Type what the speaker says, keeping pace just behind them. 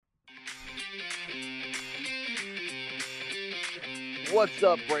What's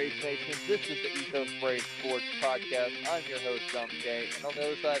up, Braves Nation? This is the Ethos Braves Sports Podcast. I'm your host, John McKay, and on the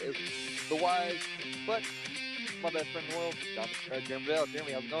other side is the wise, but my best friend in the world, Jeremy Bell.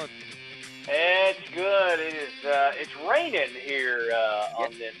 Jeremy, how's it going? It's good. It's raining here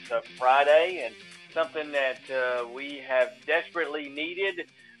on this Friday, and something that we have desperately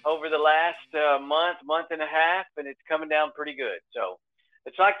needed over the last month and a half, and it's coming down pretty good. So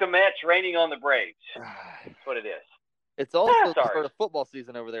it's like the Mets raining on the Braves. That's what it is. It's also the start of football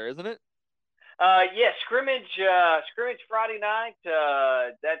season over there, isn't it? Yes, scrimmage Friday night.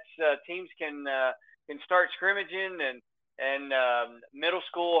 That's teams can start scrimmaging, and middle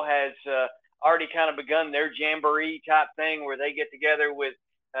school has already kind of begun their jamboree type thing where they get together with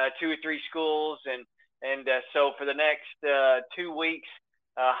 2 or 3 schools, and so for the next 2 weeks,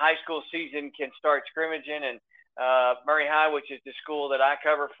 high school season can start scrimmaging, and Murray High, which is the school that I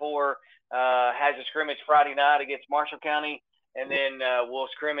cover for, has a scrimmage Friday night against Marshall County, and then we'll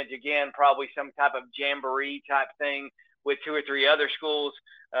scrimmage again, probably some type of jamboree type thing with 2 or 3 other schools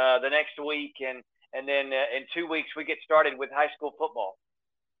the next week, and then in 2 weeks we get started with high school football.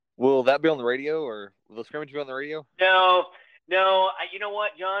 Will that be on the radio, or will the scrimmage be on the radio? No. You know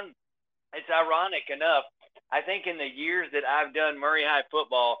what, John? It's ironic enough. I think in the years that I've done Murray High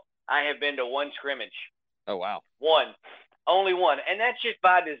football, I have been to 1 scrimmage. Oh, wow. Only one. And that's just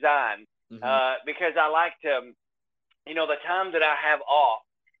by design, because I like to, the time that I have off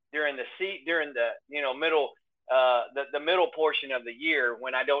during the middle, the middle portion of the year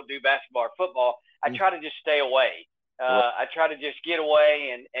when I don't do basketball or football, I try to just stay away. I try to just get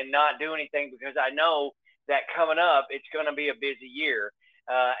away and not do anything, because I know that coming up, it's going to be a busy year.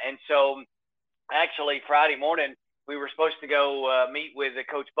 And so actually Friday morning, we were supposed to go meet with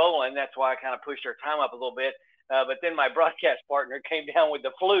Coach Bolin. That's why I kind of pushed our time up a little bit. But then my broadcast partner came down with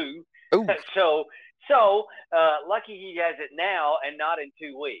the flu. So lucky he has it now and not in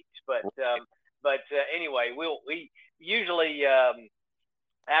 2 weeks. But anyway, we usually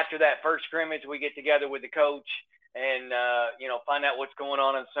after that first scrimmage, we get together with the coach and find out what's going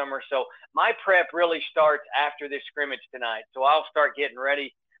on in summer. So my prep really starts after this scrimmage tonight. So I'll start getting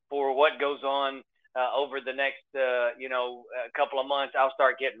ready for what goes on over the next a couple of months. I'll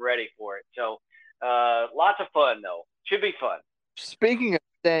start getting ready for it. So lots of fun, though. Should be fun. Speaking of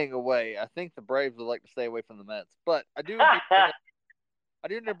staying away, I think the Braves would like to stay away from the Mets, but I do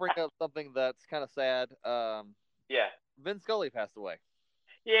need to bring up something that's kind of sad. Yeah. Vin Scully passed away.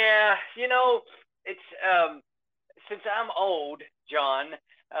 Yeah, it's since I'm old, John,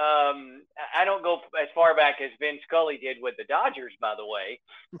 I don't go as far back as Vin Scully did with the Dodgers, by the way.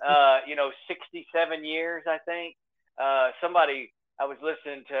 67 years, I think. I was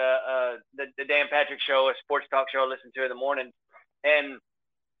listening to the Dan Patrick Show, a sports talk show I listened to in the morning, and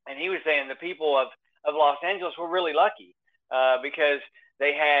he was saying the people of Los Angeles were really lucky because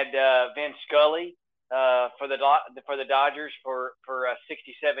they had Vin Scully for the Dodgers for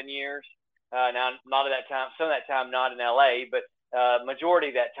 67 years. Now, not at that time. Some of that time not in L.A., but majority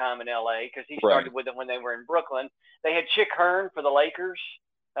of that time in L.A. because he started with them when they were in Brooklyn. They had Chick Hearn for the Lakers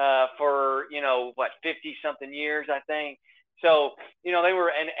for 50-something years, I think. So they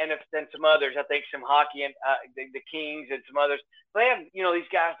were and some others. I think some hockey and the Kings and some others. So they have these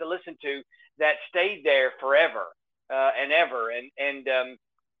guys to listen to that stayed there forever and ever. And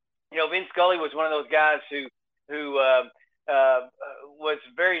Vin Scully was one of those guys who was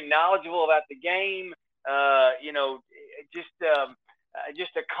very knowledgeable about the game.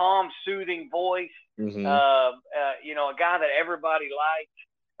 Just a calm, soothing voice. A guy that everybody liked.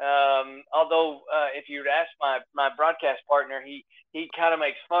 Although if you'd ask my broadcast partner, he kind of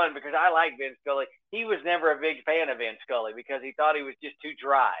makes fun because I like Vin Scully. He was never a big fan of Vin Scully because he thought he was just too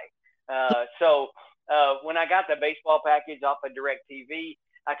dry. So when I got the baseball package off of DirecTV,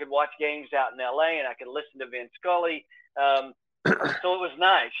 I could watch games out in L.A. and I could listen to Vin Scully. So it was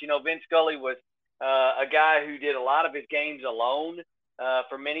nice. Vin Scully was a guy who did a lot of his games alone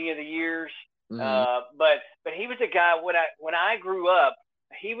for many of the years. But he was the guy when I grew up.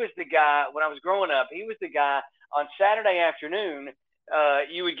 He was the guy when I was growing up. He was the guy on Saturday afternoon.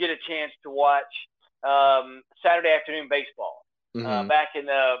 You would get a chance to watch Saturday afternoon baseball back in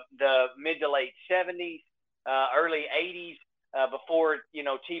the mid to late 70s, early 80s. Before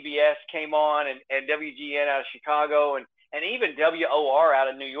TBS came on and WGN out of Chicago and even WOR out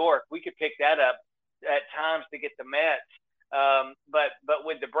of New York, we could pick that up at times to get the Mets. But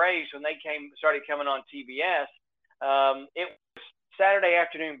with the Braves, when they started coming on TBS, it was Saturday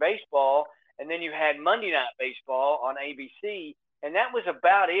afternoon baseball, and then you had Monday night baseball on ABC, and that was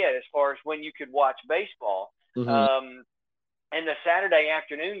about it as far as when you could watch baseball. And the Saturday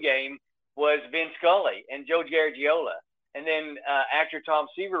afternoon game was Vin Scully and Joe Garagiola. And then after Tom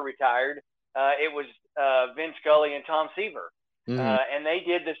Seaver retired, it was Vin Scully and Tom Seaver. And they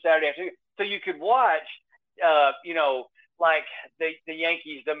did the Saturday afternoon. So you could watch, like the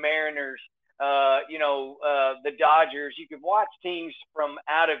Yankees, the Mariners, the Dodgers. You could watch teams from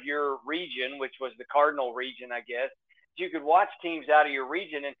out of your region, which was the Cardinal region, I guess. You could watch teams out of your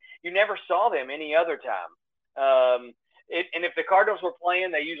region, and you never saw them any other time. And if the Cardinals were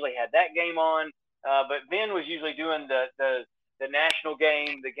playing, they usually had that game on. But Vin was usually doing the national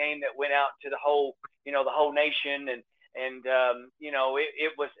game, the game that went out to the whole nation, and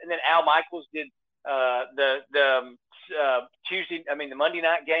it was. And then Al Michaels did the Monday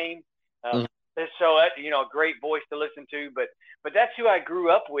night game. So a great voice to listen to. But that's who I grew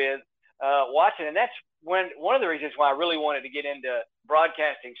up with watching, and that's one of the reasons why I really wanted to get into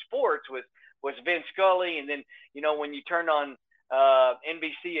broadcasting sports was Vin Scully. And then when you turned on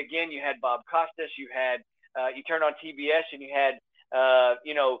NBC again, you had Bob Costas. You turned on TBS and you had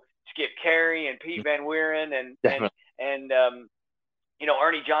Skip Carey and Pete Van Wieren and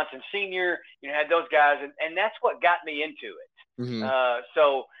Ernie Johnson Sr. You had those guys, and that's what got me into it.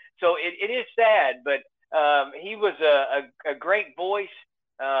 So it is sad, but he was a great voice.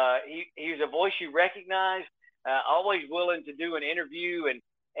 He was a voice you recognized, always willing to do an interview,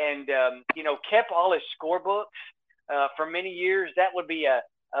 and kept all his scorebooks for many years. That would be a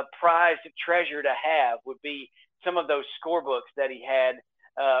prized treasure to have, would be some of those scorebooks that he had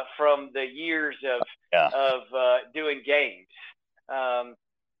from the years of doing games.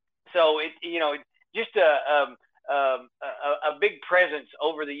 So just a big presence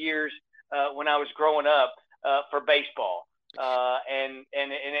over the years when I was growing up for baseball. And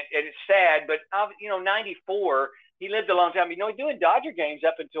it's sad, but 94, he lived a long time. He's doing Dodger games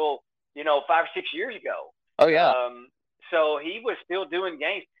up until 5 or 6 years ago. Oh yeah. So he was still doing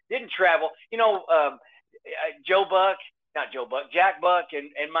games. Didn't travel. Jack Buck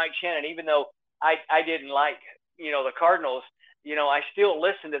and Mike Shannon. Even though I didn't like the Cardinals, I still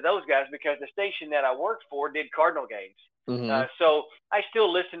listened to those guys because the station that I worked for did Cardinal games. So I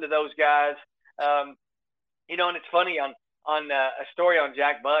still listen to those guys. And it's funny on a story on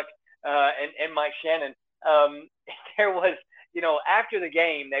Jack Buck and Mike Shannon. There was, after the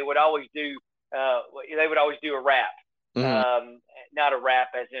game, they would always do a rap. Not a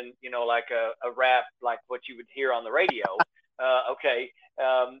rap as in, like a rap like what you would hear on the radio.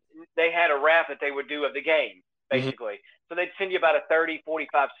 They had a rap that they would do of the game, basically. So they'd send you about a 30,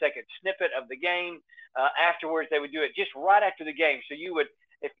 45-second snippet of the game. Afterwards, they would do it just right after the game. So you would,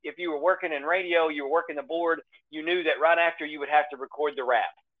 if you were working in radio, you were working the board, you knew that right after you would have to record the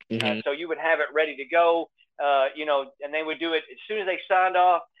rap. So you would have it ready to go, and they would do it as soon as they signed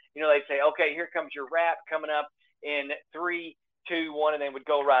off. They'd say, okay, here comes your rap coming up in 3, 2, 1, and they would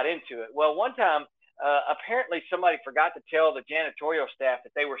go right into it. Well, one time, apparently somebody forgot to tell the janitorial staff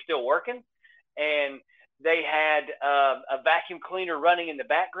that they were still working, and they had a vacuum cleaner running in the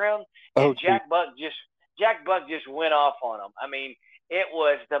background, and Jack Buck just went off on them. I mean, it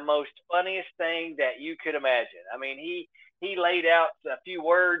was the most funniest thing that you could imagine. I mean, he laid out a few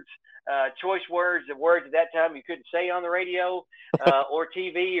words, choice words, the words at that time you couldn't say on the radio or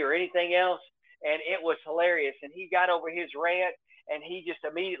TV or anything else, and it was hilarious. And he got over his rant, and he just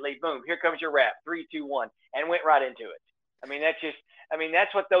immediately, boom, here comes your rap, 3, 2, 1, and went right into it. I mean,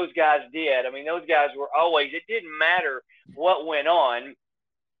 that's what those guys did. I mean, those guys were always, it didn't matter what went on.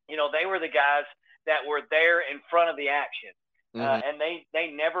 They were the guys that were there in front of the action. And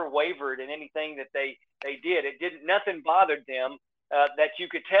they never wavered in anything that they did. Nothing bothered them, that you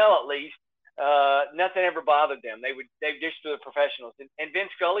could tell at least. Nothing ever bothered them. They just were professionals. And Vin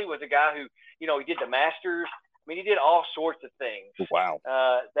Scully was a guy who, he did the Masters. I mean, he did all sorts of things. Wow.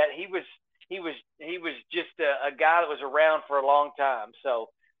 That he was just a guy that was around for a long time. So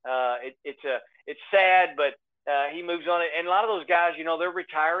it's sad, but he moves on. And a lot of those guys, they're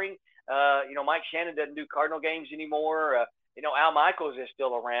retiring. Mike Shannon doesn't do Cardinal games anymore. Al Michaels is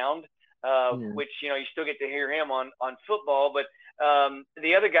still around, which, you still get to hear him on football. But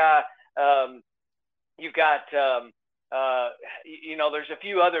the other guy, you've got, there's a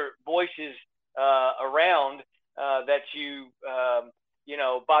few other voices around that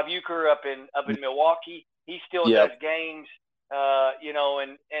Bob Uecker up in Milwaukee, he still does games,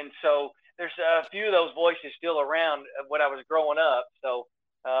 and so there's a few of those voices still around when I was growing up. So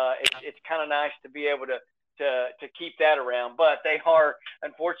it's kind of nice to be able to keep that around, but they are,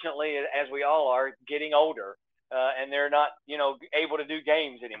 unfortunately, as we all are, getting older, and they're not, able to do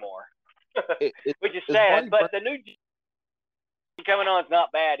games anymore, which is sad. But the new coming on is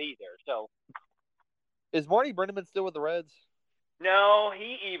not bad either. So, is Marty Brennaman still with the Reds? No,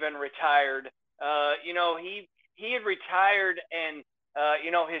 he even retired. He he had retired, and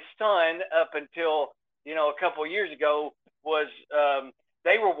his son, up until a couple of years ago, was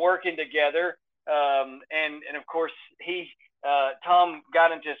they were working together, and of course Tom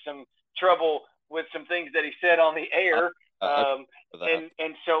got into some trouble with some things that he said on the air,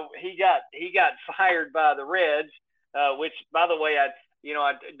 and so he got fired by the Reds, which, by the way, I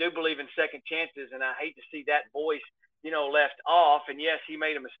do believe in second chances, and I hate to see that voice left off. And yes, he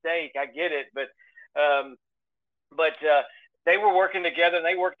made a mistake, I get it, but they were working together, and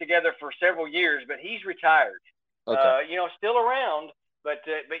they worked together for several years. But he's retired. Okay. Still around, but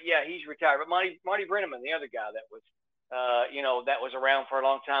yeah, he's retired. But Marty Brennaman, the other guy that was that was around for a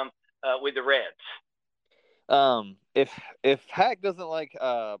long time with the Reds. If Hack doesn't like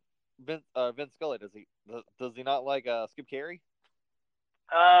Vin Scully, does he not like Skip Carey?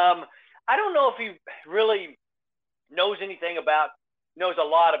 I don't know if he really knows a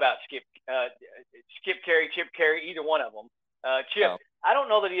lot about Skip Carey, Chip Carey, either one of them. Chip, oh. I don't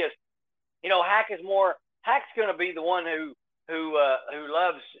know that he is. Hack's going to be the one who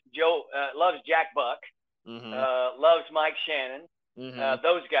loves loves Jack Buck, loves Mike Shannon,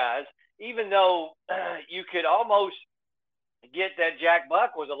 those guys. Even though you could almost get that Jack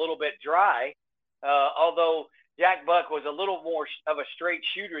Buck was a little bit dry, although Jack Buck was a little more of a straight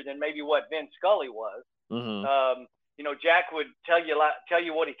shooter than maybe what Vin Scully was. Jack would tell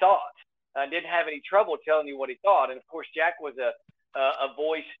you what he thought. Didn't have any trouble telling you what he thought. And of course, Jack was a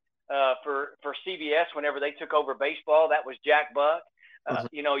voice for CBS whenever they took over baseball. That was Jack Buck.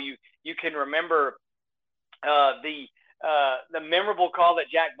 You can remember the memorable call that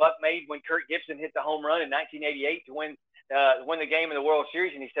Jack Buck made when Kirk Gibson hit the home run in 1988 to win the game in the World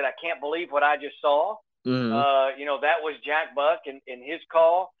Series, and he said, "I can't believe what I just saw." That was Jack Buck and his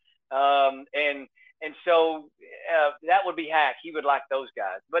call, and so that would be Hack. He would like those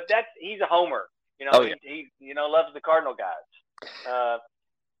guys, but he's a homer. He loves the Cardinal guys.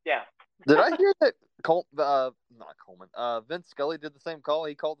 Yeah. Did I hear that Vin Scully did the same call?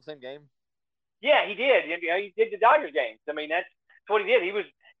 He called the same game. Yeah, he did. He did the Dodgers games. I mean, that's what he did. He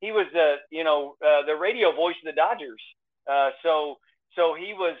was the radio voice of the Dodgers. So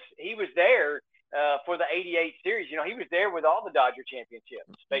he was there for the '88 series. He was there with all the Dodger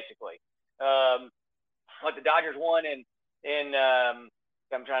championships, basically. What the Dodgers won in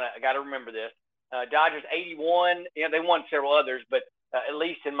I got to remember this. Dodgers '81. They won several others, but at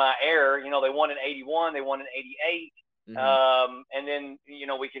least in my era, they won in '81. They won in '88. And then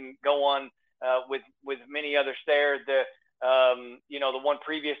we can go on with many others there. The one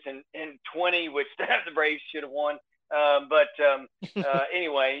previous in 20, which the Braves should have won.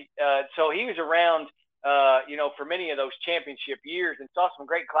 Anyway, so he was around, for many of those championship years and saw some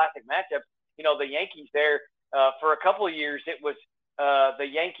great classic matchups. The Yankees there for a couple of years, it was the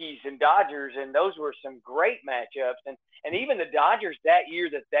Yankees and Dodgers, and those were some great matchups. And even the Dodgers that year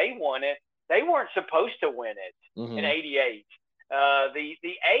that they won it, they weren't supposed to win it in '88.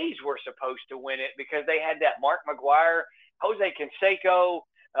 The A's were supposed to win it because they had that Mark McGwire, Jose Canseco.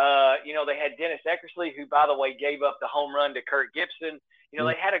 They had Dennis Eckersley, who, by the way, gave up the home run to Kirk Gibson.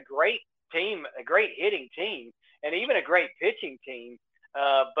 They had a great team, a great hitting team, and even a great pitching team.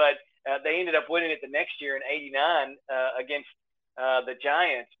 But they ended up winning it the next year in '89 against the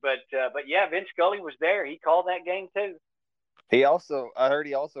Giants. But yeah, Vin Scully was there. He called that game too. I heard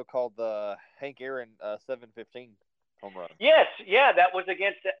he also called the Hank Aaron 715 home run. Yes, yeah, that was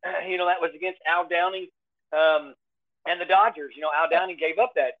against Al Downing and the Dodgers. Al Downing gave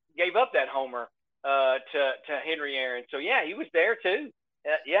up that homer to Henry Aaron. So yeah, he was there too.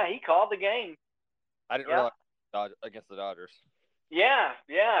 Yeah, he called the game. I didn't realize against the Dodgers. Yeah,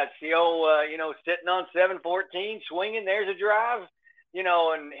 it's the old sitting on 714, swinging. There's a drive,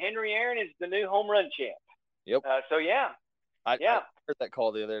 and Henry Aaron is the new home run champ. Yep. So yeah. I heard that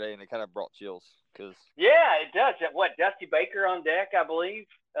call the other day, and it kind of brought chills. Yeah, it does. Dusty Baker on deck, I believe,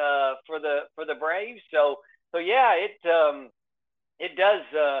 for the Braves. So yeah, it does.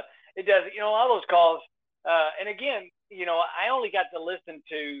 All those calls. And again, I only got to listen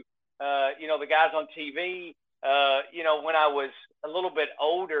to the guys on TV. When I was a little bit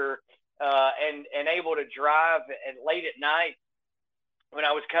older and able to drive and late at night when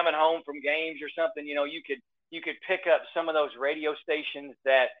I was coming home from games or something, you could pick up some of those radio stations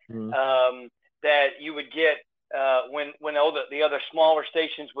that that you would get when the other smaller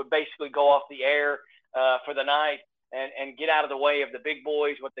stations would basically go off the air for the night and get out of the way of the big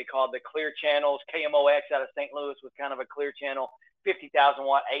boys, what they called the clear channels. KMOX out of St. Louis was kind of a clear channel, 50,000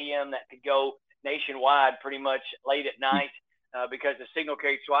 watt AM that could go nationwide pretty much late at night because the signal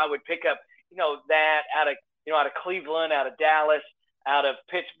carried. So I would pick up, that out of Cleveland, out of Dallas, out of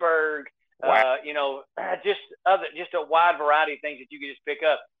Pittsburgh, Wow. Just a wide variety of things that you could just pick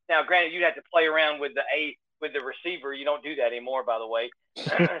up. Now, granted, you'd have to play around with the receiver. You don't do that anymore, by the way.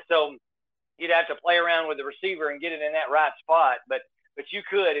 So you'd have to play around with the receiver and get it in that right spot. But you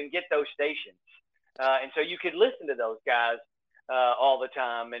could and get those stations, and so you could listen to those guys all the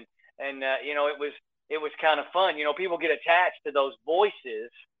time. And it was kind of fun. People get attached to those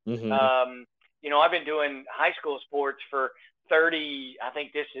voices. Mm-hmm. I've been doing high school sports for 30. I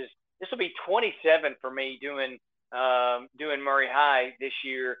think this will be 27 for me doing Murray High this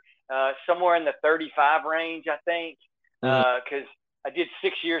year, somewhere in the 35 range, I think, because I did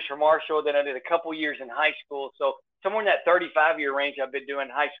 6 years for Marshall, then I did a couple years in high school. So somewhere in that 35-year range, I've been doing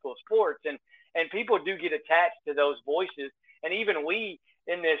high school sports, and people do get attached to those voices. And even we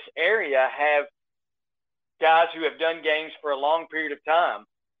in this area have guys who have done games for a long period of time,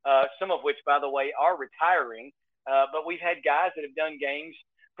 some of which, by the way, are retiring. But we've had guys that have done games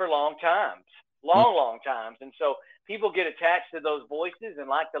for long times. And so people get attached to those voices and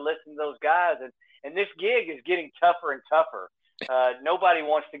like to listen to those guys. And this gig is getting tougher and tougher. Nobody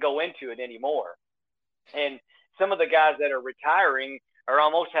wants to go into it anymore. And some of the guys that are retiring are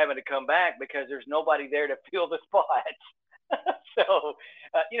almost having to come back because there's nobody there to fill the spots. So,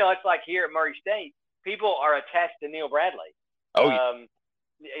 it's like here at Murray State, people are attached to Neil Bradley. Oh, yeah.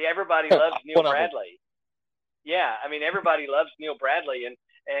 Everybody loves Neil Bradley. Yeah, I mean, everybody loves Neil Bradley, and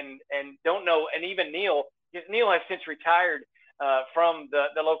don't know. And even Neil has since retired from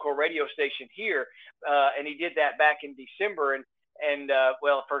the local radio station here, and he did that back in December, and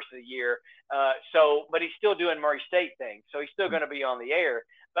first of the year. But he's still doing Murray State things, so he's still going to be on the air.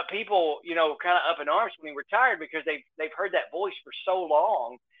 But people, kind of up in arms when he retired because they've heard that voice for so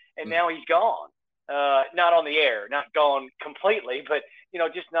long, and now he's gone. Not on the air, not gone completely, but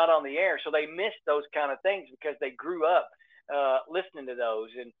just not on the air. So they miss those kind of things because they grew up listening to those,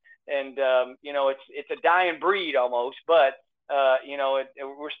 and it's a dying breed almost, but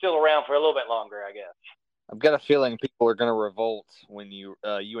we're still around for a little bit longer, I guess. I've got a feeling people are going to revolt when you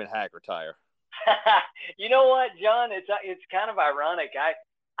and Hack retire. You know what, John? It's kind of ironic.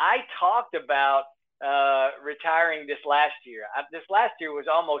 I talked about retiring this last year. This last year was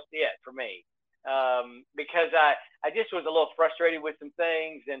almost it for me. Because I just was a little frustrated with some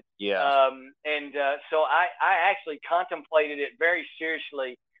things, and so I actually contemplated it very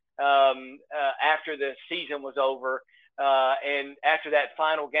seriously after the season was over, and after that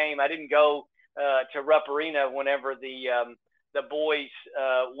final game, I didn't go to Rupp Arena whenever the boys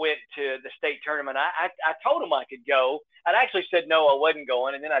went to the state tournament. I told them I could go. I'd actually said no, I wasn't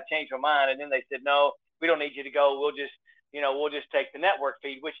going, and then I changed my mind, and then they said no, we don't need you to go. We'll just take the network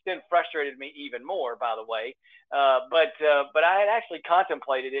feed, which then frustrated me even more, by the way. But I had actually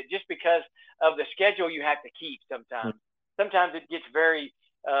contemplated it just because of the schedule you have to keep sometimes. Sometimes it gets very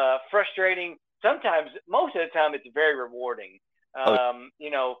frustrating. Sometimes, most of the time, it's very rewarding, because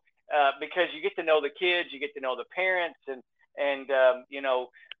you get to know the kids, you get to know the parents, and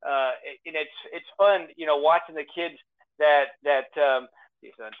it's fun, watching the kids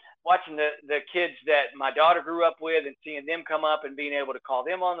watching the kids that my daughter grew up with and seeing them come up and being able to call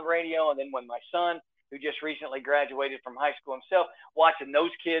them on the radio. And then when my son, who just recently graduated from high school himself, watching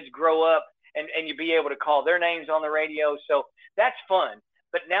those kids grow up and you be able to call their names on the radio. So that's fun.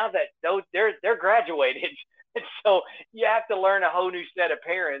 But now that they're graduated, so you have to learn a whole new set of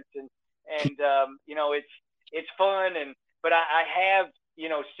parents, and it's fun. But I have,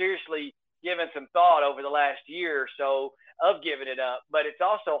 seriously given some thought over the last year or so of giving it up, but it's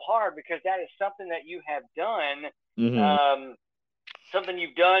also hard because that is something that you have done, something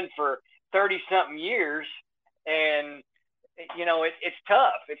you've done for 30-something years, and it's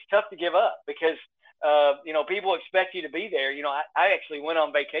tough. It's tough to give up because people expect you to be there. I actually went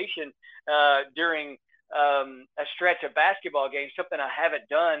on vacation during a stretch of basketball games, something I haven't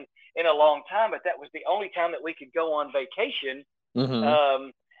done in a long time, but that was the only time that we could go on vacation,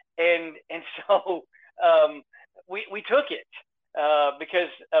 and so. We took it because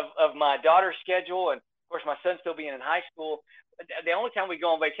of my daughter's schedule, and of course my son still being in high school. The only time we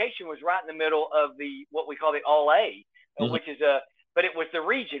go on vacation was right in the middle of what we call the All-A, which is but it was the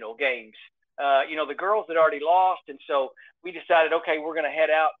regional games. The girls had already lost, and so we decided, okay, we're going to head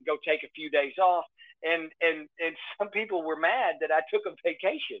out and go take a few days off. And some people were mad that I took a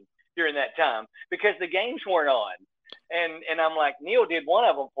vacation during that time because the games weren't on. And I'm like, Neil did one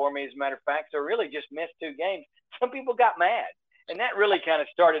of them for me, as a matter of fact, so really just missed 2 games. Some people got mad, and that really kind of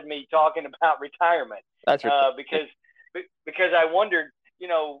started me talking about retirement. That's because I wondered,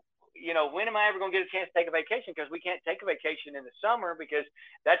 when am I ever going to get a chance to take a vacation? Because we can't take a vacation in the summer because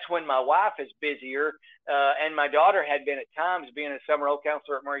that's when my wife is busier, and my daughter had been at times being a summer old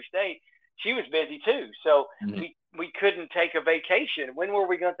counselor at Murray State. she was busy too. So Mm-hmm. we couldn't take a vacation. When were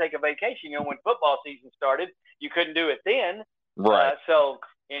we going to take a vacation? When football season started, you couldn't do it then. Right. So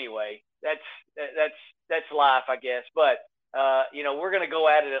anyway, that's life, I guess. But we're going to go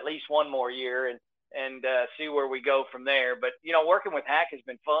at it at least one more year and see where we go from there. But working with Hack has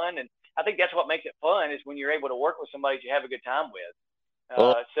been fun, and I think that's what makes it fun is when you're able to work with somebody that you have a good time with.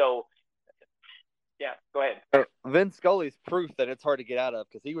 So yeah, go ahead. Vin Scully's proof that it's hard to get out of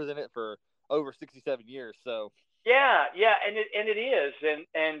because he was in it for over 67 years. So yeah, and it is,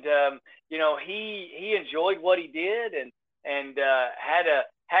 and he enjoyed what he did and had a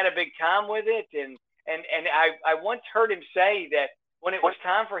big time with it, and I once heard him say that when it was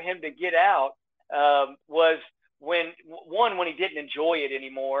time for him to get out was when he didn't enjoy it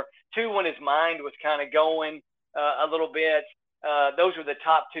anymore, two, when his mind was kind of going a little bit. Those were the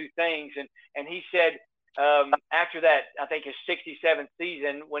top two things, and he said after that, I think his 67th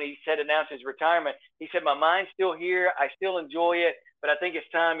season, when he announced his retirement, he said, "My mind's still here. I still enjoy it, but I think it's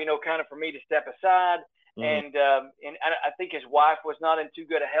time, kind of for me to step aside." Mm-hmm. And I think his wife was not in too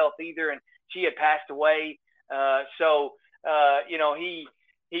good a health either, and she had passed away. So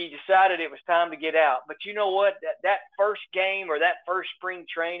he decided it was time to get out. But you know what? That first game or that first spring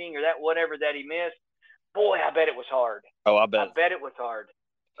training or that whatever that he missed, boy, I bet it was hard. Oh, I bet it was hard.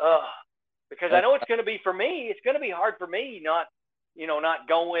 Because I know it's going to be for me. It's going to be hard for me not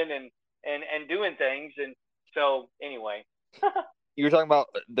going and doing things. And so anyway. You were talking about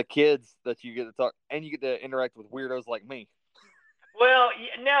the kids that you get to talk, and you get to interact with weirdos like me. Well,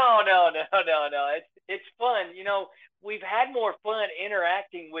 no. It's fun. We've had more fun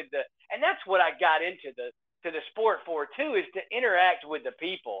interacting with and that's what I got into the sport for too, is to interact with the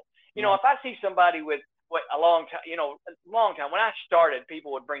people. If I see somebody with a long time, when I started,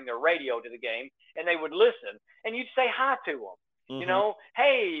 people would bring their radio to the game and they would listen, and you'd say hi to them. Mm-hmm.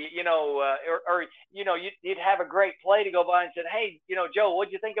 Hey, or you'd have a great play to go by and said, "Hey, Joe,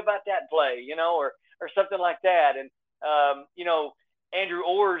 what'd you think about that play?" Or something like that. And Andrew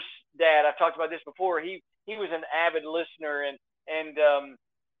Orr's dad, I've talked about this before. He was an avid listener,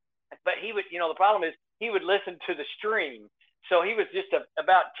 but he would, the problem is he would listen to the stream, so he was just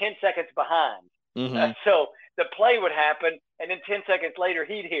about 10 seconds behind. Mm-hmm. So the play would happen, and then 10 seconds later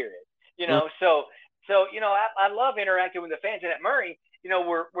he'd hear it. Mm-hmm. So I love interacting with the fans, and at Murray,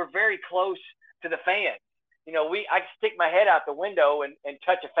 we're very close to the fans. I stick my head out the window and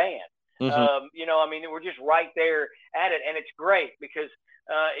touch a fan. Mm-hmm. We're just right there at it, and it's great because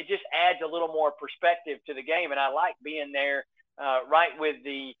it just adds a little more perspective to the game, and I like being there right with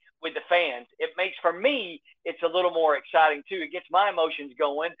the fans. It makes, for me, it's a little more exciting too. It gets my emotions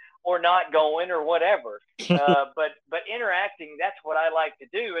going or not going or whatever. But interacting, that's what I like to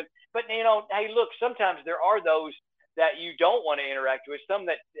do. But hey, look, sometimes there are those that you don't want to interact with, some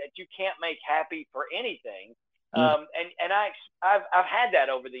that you can't make happy for anything. Mm-hmm. And I've had that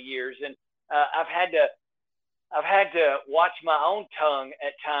over the years, and I've had to watch my own tongue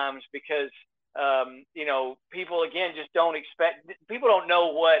at times because people again just don't expect. People don't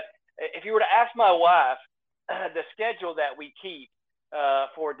know what. If you were to ask my wife the schedule that we keep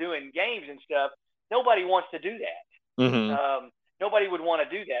for doing games and stuff, nobody wants to do that. Mm-hmm. Nobody would want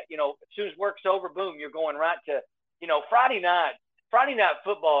to do that. As soon as work's over, boom, you're going right to Friday night. Friday night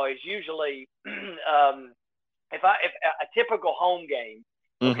football is usually if a typical home game.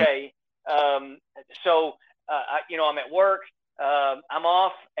 Okay, mm-hmm. I'm at work. I'm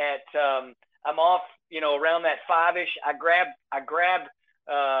off around that 5-ish. I grab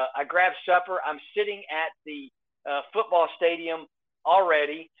supper. I'm sitting at the football stadium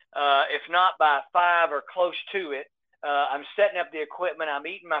already, if not by 5 or close to it. I'm setting up the equipment. I'm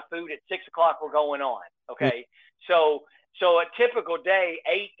eating my food. At 6 o'clock, we're going on. Okay, so a typical day,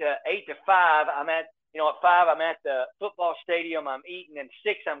 8 to 5, I'm at. At 5, I'm at the football stadium. I'm eating, and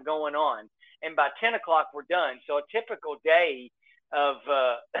 6, I'm going on. And by 10 o'clock, we're done. So a typical day of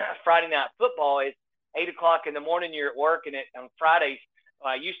Friday night football is 8 o'clock in the morning. You're at work, and on Fridays,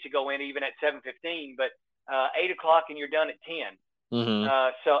 I used to go in even at 7:15, but 8 o'clock, and you're done at 10. Mm-hmm.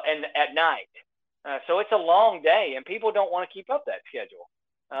 And at night. So it's a long day, and people don't want to keep up that schedule.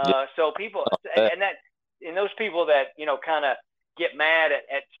 So people, and those people that kind of get mad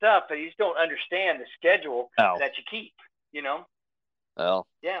at stuff, but you just don't understand the schedule that you keep. Well,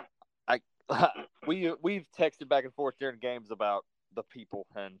 yeah. We've texted back and forth during games about the people,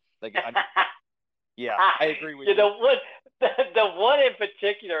 and yeah, I agree with you. The one in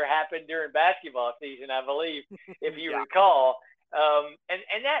particular happened during basketball season, I believe, if you recall. And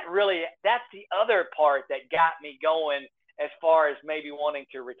that's the other part that got me going as far as maybe wanting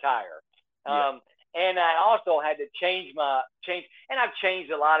to retire. And I also had to change, and I've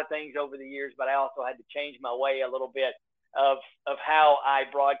changed a lot of things over the years, but I also had to change my way a little bit of how I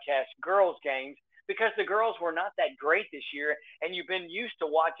broadcast girls games, because the girls were not that great this year, and you've been used to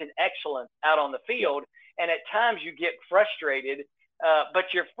watching excellence out on the field, and at times you get frustrated, but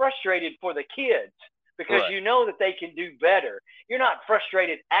you're frustrated for the kids because you know that they can do better. You're not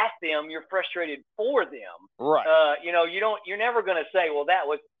frustrated at them; you're frustrated for them. Right. You're never going to say, "Well, that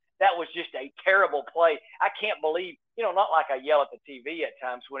was just a terrible play." I can't believe, not like I yell at the TV at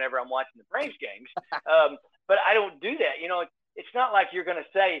times whenever I'm watching the Braves games, but I don't do that. It's not like you're going to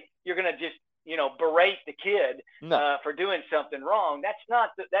say you're going to just berate the kid for doing something wrong. That's not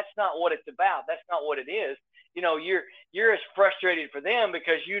what it's about. That's not what it is. You're as frustrated for them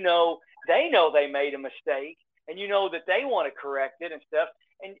because they know they made a mistake, and that they want to correct it and stuff.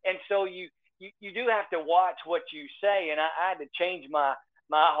 And so you do have to watch what you say. And I had to change my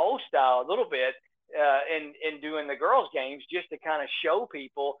whole style a little bit in doing the girls' games, just to kind of show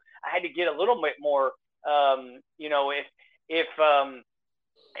people. I had to get a little bit more, if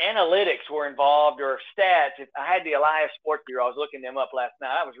analytics were involved or stats. If I had the Elias Sports Bureau, I was looking them up last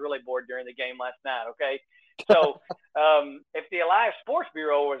night. I was really bored during the game last night. Okay, so if the Elias Sports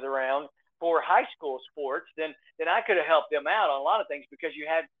Bureau was around for high school sports, then I could have helped them out on a lot of things, because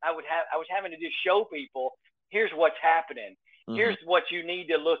I was having to just show people, here's what's happening. Here's what you need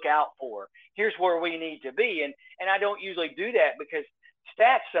to look out for. Here's where we need to be. And I don't usually do that because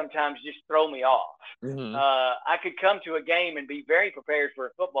stats sometimes just throw me off. I could come to a game and be very prepared for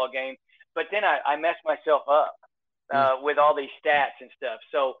a football game, but then I mess myself up with all these stats and stuff.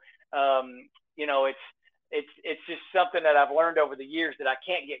 So, it's just something that I've learned over the years, that I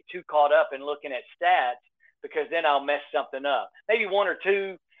can't get too caught up in looking at stats, because then I'll mess something up. Maybe one or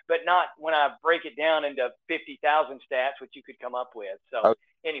two, but not when I break it down into 50,000 stats, which you could come up with. So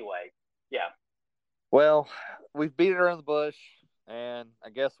anyway, yeah. Well, we've beat it around the bush, and I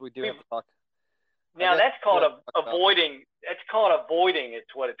guess we do have to talk. Now that's called avoiding. It's called avoiding.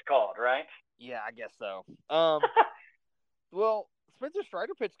 It's what it's called, right? Yeah, I guess so. Well, Spencer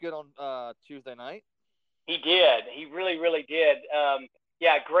Strider pitched good on Tuesday night. He did. He really, really did.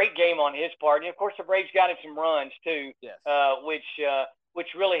 Yeah, great game on his part. And of course, the Braves got him some runs too, which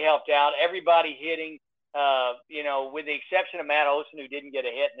really helped out. Everybody hitting, with the exception of Matt Olson, who didn't get a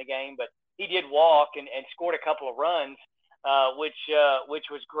hit in the game, but he did walk and scored a couple of runs, which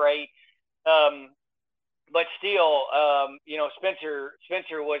was great. But still,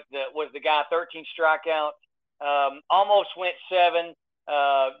 Spencer was the guy. 13 strikeouts, almost went 7.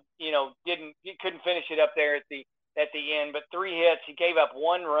 Couldn't finish it up there at the end, but 3 hits. He gave up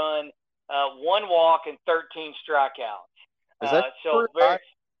 1 run, 1 walk, and 13 strikeouts. Is that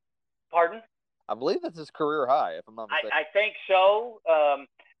Pardon? I believe that's his career high, if I'm not mistaken. I think so.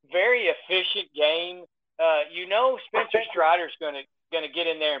 Very efficient game. Spencer Strider's gonna get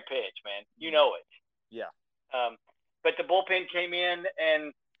in there and pitch, man. You know it. Yeah. But the bullpen came in,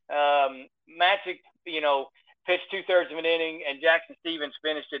 and Magic, pitched 2/3 of an inning, and Jackson Stevens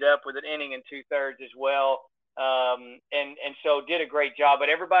finished it up with an inning and 2/3 as well. And so did a great job. But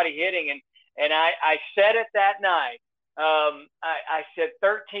everybody hitting, and I said it that night. I said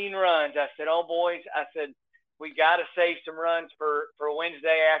 13 runs. I said, oh boys, I said, we got to save some runs for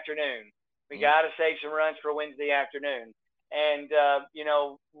Wednesday afternoon. We got to save some runs for Wednesday afternoon. And,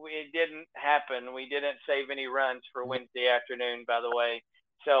 it didn't happen. We didn't save any runs for Wednesday afternoon, by the way.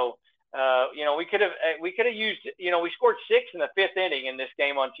 So, we could have used, we scored 6 in the 5th inning in this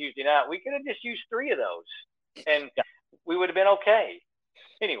game on Tuesday night. We could have just used 3 of those, and we would have been okay.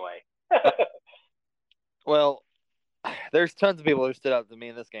 Anyway. Well, there's tons of people who stood out to me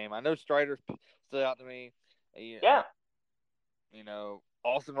in this game. I know Strider stood out to me. Yeah.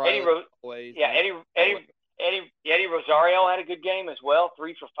 Austin Riley always. Yeah, Eddie Rosario had a good game as well.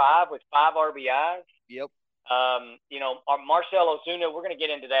 3 for 5 with 5 RBIs. Yep. Marcell Ozuna, we're going to get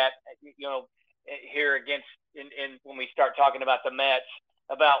into that, here against when we start talking about the Mets,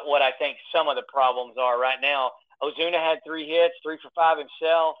 about what I think some of the problems are right now. Ozuna had 3 hits, 3 for 5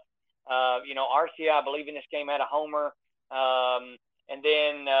 himself. Arcia, I believe in this game, had a homer. And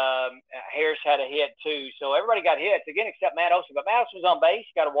then Harris had a hit too. So everybody got hits, again, except Matt Olson. But Matt Olson was on base,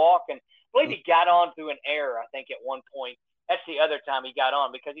 got a walk, and I believe he got on through an error, I think, at one point. That's the other time he got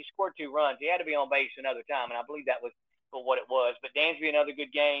on, because he scored 2 runs. He had to be on base another time, and I believe that was for what it was. But Dansby, another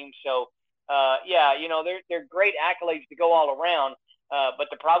good game. So, they're great accolades to go all around. But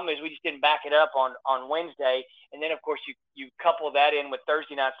the problem is we just didn't back it up on Wednesday. And then, of course, you couple that in with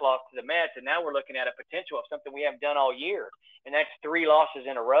Thursday night's loss to the Mets, and now we're looking at a potential of something we haven't done all year, and that's 3 losses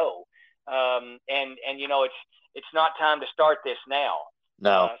in a row. It's not time to start this now.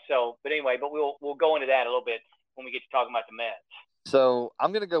 No. But anyway, we'll go into that a little bit when we get to talking about the Mets. So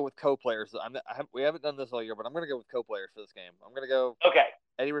I'm going to go with co-players. We haven't done this all year, but I'm going to go with co-players for this game. I'm going to go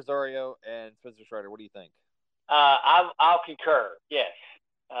Eddie Rosario and Spencer Strider. What do you think? I'll concur. Yes.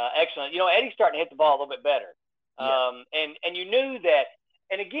 Excellent. Eddie's starting to hit the ball a little bit better. Yeah. And you knew that.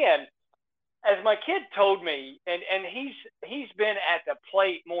 And again, as my kid told me, and he's been at the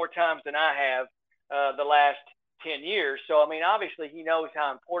plate more times than I have the last 10 years. So, I mean, obviously he knows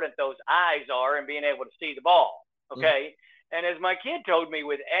how important those eyes are and being able to see the ball. Okay. Mm-hmm. And as my kid told me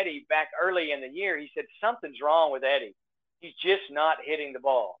with Eddie back early in the year, he said, something's wrong with Eddie. He's just not hitting the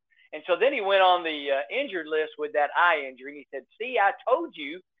ball. And so then he went on the injured list with that eye injury. And he said, see, I told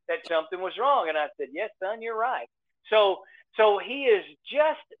you that something was wrong. And I said, yes, son, you're right. So he is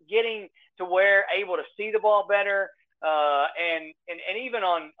just getting to where able to see the ball better. And even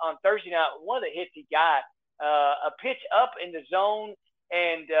on Thursday night, one of the hits he got, a pitch up in the zone,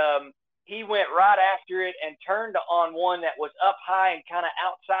 and he went right after it and turned on one that was up high and kind of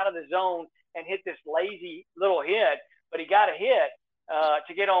outside of the zone and hit this lazy little hit. But he got a hit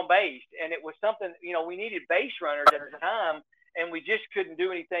to get on base. And it was something, we needed base runners at the time, and we just couldn't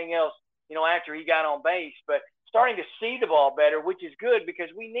do anything else, after he got on base. But starting to see the ball better, which is good because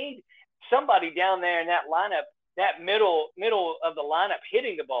we need somebody down there in that lineup, that middle of the lineup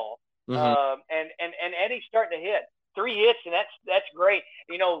hitting the ball. Mm-hmm. And Eddie's starting to hit 3 hits, and that's great.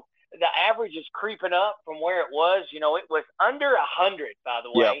 The average is creeping up from where it was. It was under 100, by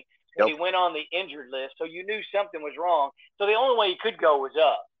the way. Yep. He went on the injured list, so you knew something was wrong. So the only way he could go was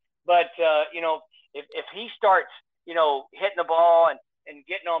up. But if he starts, hitting the ball and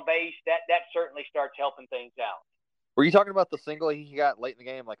getting on base, that certainly starts helping things out. Were you talking about the single he got late in the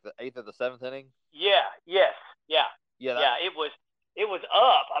game, like the 8th or the 7th inning? Yeah. Yes. Yeah. It was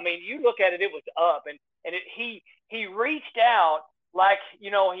up. I mean, you look at it, it was up, and he reached out like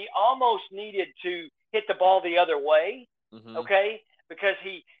he almost needed to hit the ball the other way. Mm-hmm. Okay. Because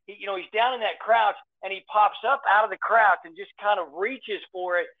he's down in that crouch, and he pops up out of the crouch and just kind of reaches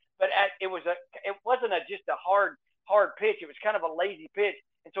for it. But it wasn't just a hard pitch. It was kind of a lazy pitch.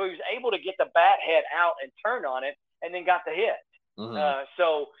 And so he was able to get the bat head out and turn on it and then got the hit. Mm-hmm.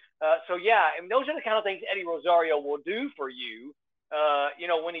 So yeah, and those are the kind of things Eddie Rosario will do for you,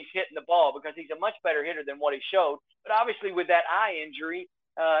 when he's hitting the ball, because he's a much better hitter than what he showed. But obviously with that eye injury,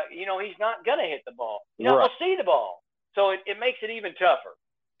 he's not going to hit the ball. He's not going to see the ball. So it makes it even tougher.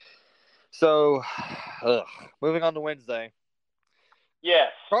 So, moving on to Wednesday.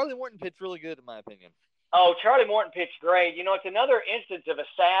 Yes. Charlie Morton pitched really good, in my opinion. Oh, Charlie Morton pitched great. It's another instance of a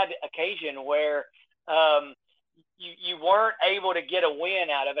sad occasion where you weren't able to get a win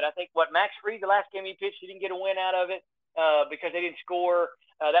out of it. I think, Max Fried, the last game he pitched, he didn't get a win out of it because they didn't score.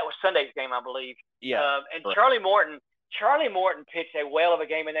 That was Sunday's game, I believe. Yeah. And right. Charlie Morton pitched a whale of a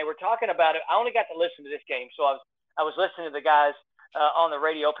game, and they were talking about it. I only got to listen to this game, so I was listening to the guys on the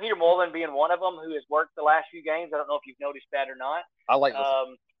radio. Peter Moreland being one of them, who has worked the last few games. I don't know if you've noticed that or not. I like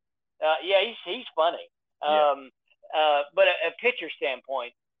listening. Yeah, he's funny. But a pitcher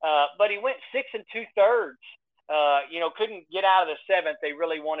standpoint. But he went 6 2/3. Couldn't get out of the 7th. They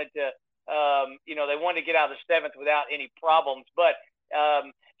really wanted to, they wanted to get out of the 7th without any problems. But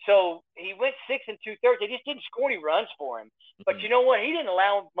so he went 6 2/3. They just didn't score any runs for him. But you know what? He didn't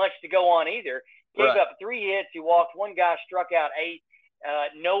allow much to go on either. Gave up 3 hits. He walked 1 guy, struck out 8,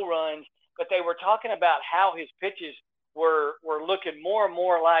 no runs. But they were talking about how his pitches were looking more and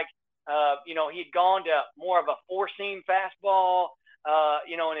more like, he'd gone to more of a 4-seam fastball,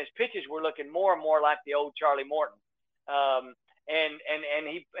 and his pitches were looking more and more like the old Charlie Morton. And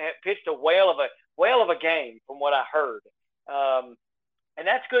he pitched a whale of a game from what I heard. And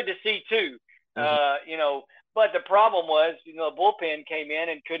that's good to see too. But the problem was, the bullpen came in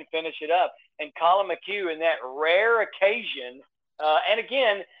and couldn't finish it up. And Colin McHugh, in that rare occasion, and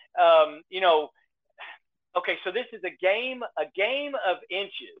again, okay, so this is a game of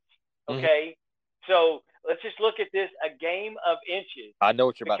inches. Okay, so let's just look at this, a game of inches. I know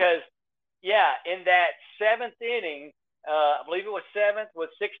what you're about. Because, in that 7th inning, I believe it was 7th, was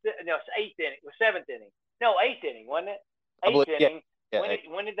 6th, no, it's 8th inning, it was 7th inning. No, 8th inning, wasn't it? 8th inning. Yeah,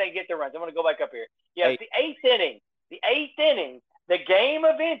 when did they get the runs? I'm going to go back up here. Yeah, it's the 8th inning. The 8th inning, the game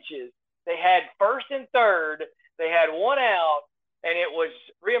of inches, they had 1st and 3rd. They had 1 out, and it was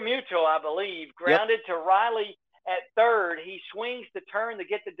Realmuto, I believe, grounded to Riley at 3rd. He swings the turn to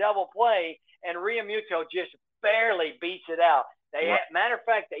get the double play, and Realmuto just barely beats it out. Matter of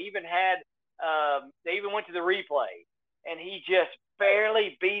fact, they even went to the replay, and he just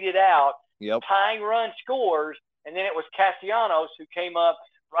barely beat it out. Yep. Tying run scores, and then it was Castellanos who came up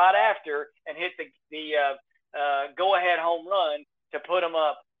right after and hit the go-ahead home run to put them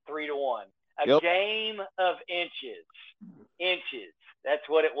up 3-1. A game of inches. That's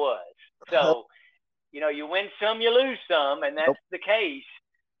what it was. So, you win some, you lose some, and that's the case.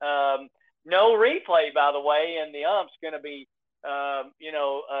 No replay, by the way, and the ump's going to be,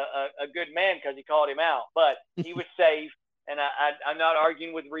 a good man because he called him out. But he was safe, and I'm not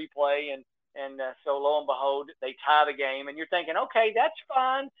arguing with replay. And so, lo and behold, they tie the game. And you're thinking, okay, that's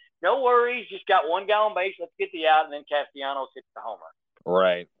fine. No worries. Just got one guy on base. Let's get the out. And then Castellanos hits the homer.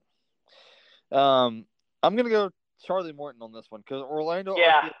 Right. I'm going to go Charlie Morton on this one because Orlando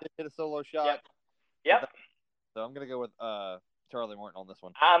hit a solo shot. Yep. So I'm going to go with Charlie Morton on this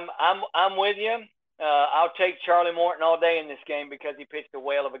one. I'm with you. I'll take Charlie Morton all day in this game because he pitched a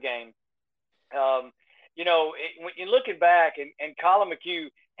whale of a game. When you're looking back, and Colin McHugh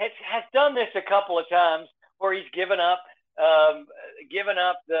has done this a couple of times where he's given up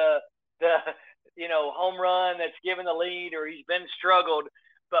the home run that's given the lead, or he's been struggled.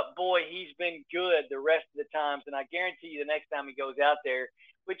 But boy, he's been good the rest of the times, and I guarantee you, the next time he goes out there,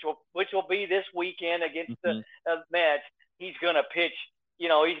 which will be this weekend against the Mets, he's going to pitch. He's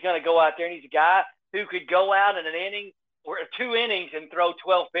going to go out there, and he's a guy who could go out in an inning or 2 innings and throw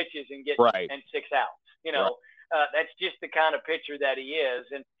 12 pitches and get and 6 outs. That's just the kind of pitcher that he is.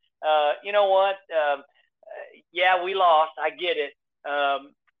 And you know what? We lost. I get it.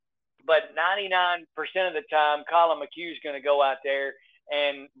 But 99% of the time, Colin McHugh's going to go out there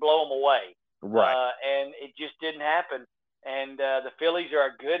and blow them away. Right. And it just didn't happen. And the Phillies are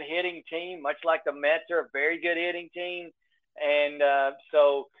a good hitting team, much like the Mets are a very good hitting team. And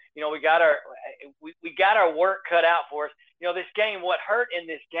so, we got our work cut out for us. This game, what hurt in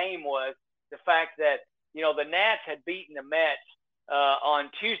this game was the fact that, the Nats had beaten the Mets on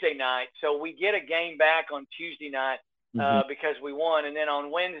Tuesday night. So we get a game back on Tuesday night because we won. And then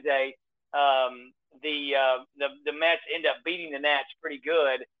on Wednesday, the Mets end up beating the Nats pretty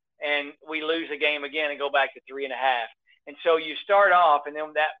good, and we lose a game again and go back to 3.5. And so you start off, and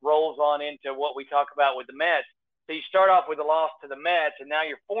then that rolls on into what we talk about with the Mets. So you start off with a loss to the Mets, and now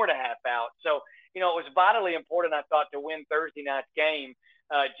you're 4.5 out. So, it was vitally important, I thought, to win Thursday night's game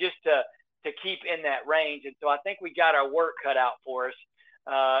just to keep in that range. And so I think we got our work cut out for us.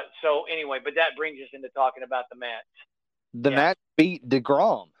 So anyway, but that brings us into talking about the Mets. The Nats beat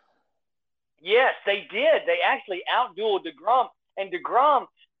DeGrom. Yes, they did. They actually outdueled DeGrom. And DeGrom,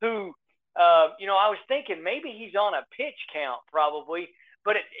 who, I was thinking maybe he's on a pitch count probably.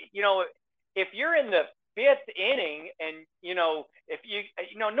 But, if you're in the 5th inning and, if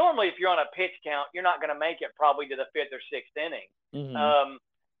normally if you're on a pitch count, you're not going to make it probably to the 5th or 6th inning.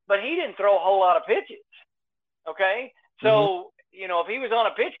 But he didn't throw a whole lot of pitches. Okay. So, if he was on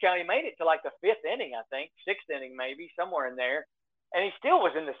a pitch count, he made it to like the 5th inning, I think, 6th inning, maybe somewhere in there. And he still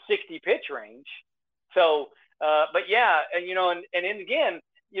was in the 60 pitch range. So, but yeah, and, and then again,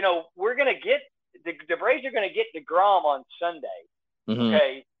 we're going to get the Braves are going to get DeGrom on Sunday.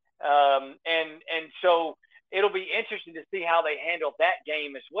 Okay. And so it'll be interesting to see how they handle that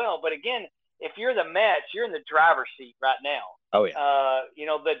game as well. But again, if you're the Mets, you're in the driver's seat right now. Oh yeah.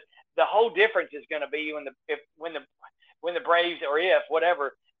 The whole difference is going to be when the Braves, or if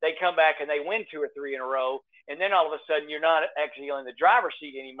whatever, they come back and they win 2 or 3 in a row, and then all of a sudden you're not actually in the driver's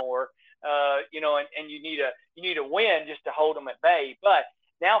seat anymore. And you need a win just to hold them at bay. But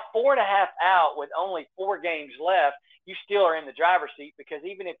now 4.5 out with only 4 games left, you still are in the driver's seat because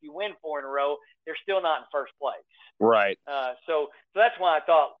even if you win 4 in a row, they're still not in first place. Right. So that's why I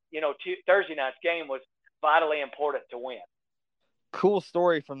thought, Thursday night's game was vitally important to win. Cool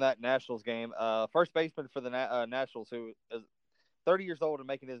story from that Nationals game. First baseman for the Nationals, who is 30 years old and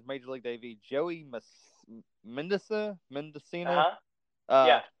making his major league debut, Joey Mendocino.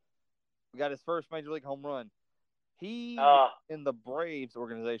 Got his first major league home run. He in the Braves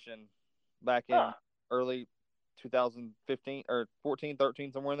organization back in early 2015 or 14,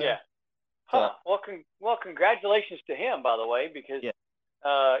 13, somewhere in there. Yeah. Well, congratulations to him, by the way, because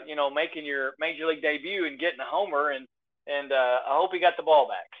making your major league debut and getting a homer, and I hope he got the ball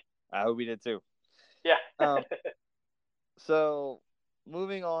back. I hope he did too. Yeah. So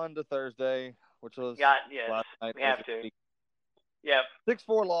moving on to Thursday, which was last night. We have to. Yep.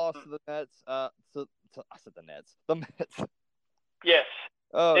 6-4 loss to the Nets. So I said the Nets. The Mets. Yes.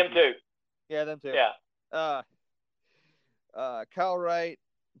 Oh, them too. Yeah, them too. Yeah. Kyle Wright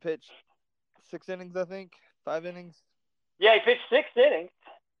pitched 6 innings, I think. 5 innings. Yeah, he pitched 6 innings.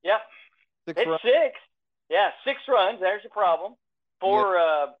 Yep. 6. Yeah, 6 runs. There's a problem.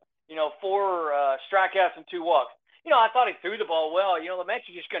 4 strikeouts and 2 walks. I thought he threw the ball well. The Mets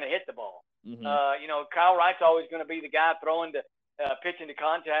are just going to hit the ball. Kyle Wright's always going to be the guy throwing to pitching to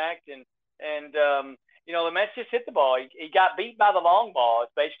contact, and the Mets just hit the ball. He got beat by the long ball. Is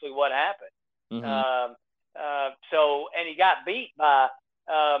basically what happened. Mm-hmm. And he got beat by,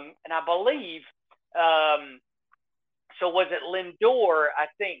 and I believe, so was it Lindor? I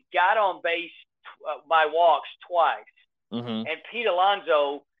think got on base by walks twice, Mm-hmm. and Pete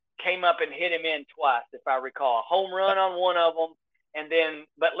Alonso came up and hit him in twice, if I recall. Home run on one of them,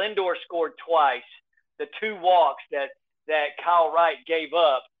 but Lindor scored twice. The two walks that Kyle Wright gave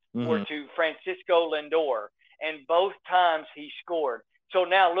up were to Francisco Lindor, and both times he scored. So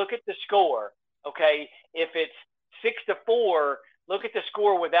now look at the score. Okay, if it's 6-4, look at the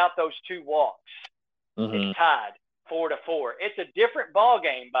score without those two walks. It's tied 4-4. It's a different ball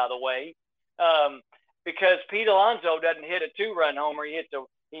game, by the way, because Pete Alonso doesn't hit a 2-run homer; he hits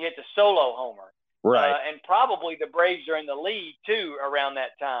a solo homer. Right. And probably the Braves are in the lead too around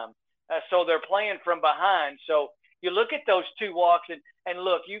that time, so they're playing from behind. So you look at those two walks, and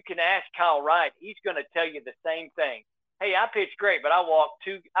look, you can ask Kyle Wright; he's going to tell you the same thing. Hey, I pitched great, but I walked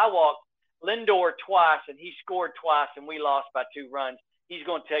Lindor twice, and he scored twice, and we lost by 2 runs. He's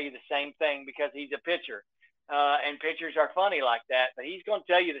going to tell you the same thing because he's a pitcher, and pitchers are funny like that. But he's going to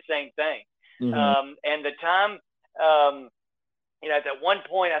tell you the same thing. And the time, at one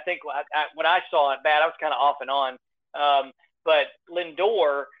point, I think when I saw it bad, I was kind of off and on. But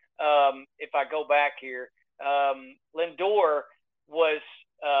Lindor, if I go back here, Lindor was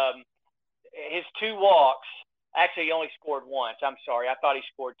his 2 walks. Actually, he only scored once. I'm sorry. I thought he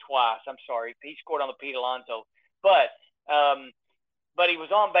scored twice. I'm sorry. He scored on the Pete Alonso. But he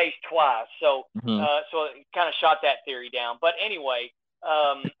was on base twice. So so it kind of shot that theory down. But anyway,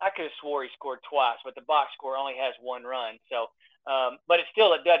 I could have swore he scored twice, but the box score only has 1 run. So, but it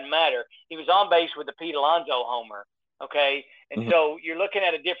doesn't matter. He was on base with the Pete Alonso homer. Okay. And so you're looking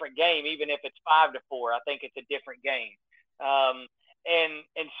at a different game, even if it's 5-4, I think it's a different game.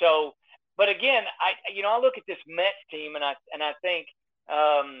 And so, but again, I look at this Mets team and I think,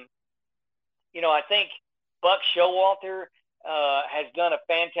 I think Buck Showalter has done a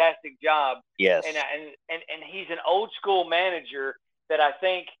fantastic job. Yes. And he's an old school manager that I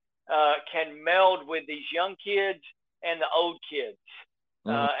think can meld with these young kids and the old kids.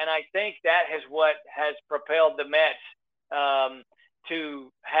 And I think that is what has propelled the Mets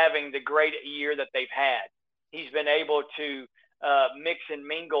to having the great year that they've had. He's been able to mix and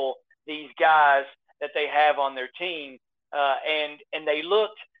mingle these guys that they have on their team. And they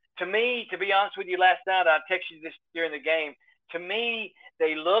looked, to me, to be honest with you, last night, I texted you this during the game, to me,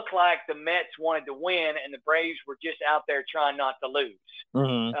 they looked like the Mets wanted to win and the Braves were just out there trying not to lose.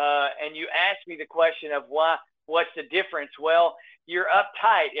 And you asked me the question of what's the difference? Well, you're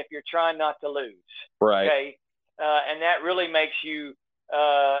uptight if you're trying not to lose. Right. Okay. And that really makes you,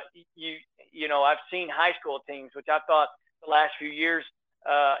 I've seen high school teams, which I thought the last few years,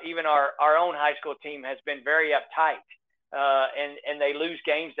 even our own high school team has been very uptight. And they lose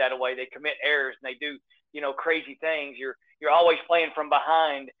games that way. They commit errors and they do, crazy things. You're always playing from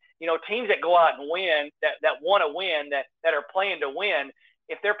behind. Teams that go out and win, that want to win, that are playing to win,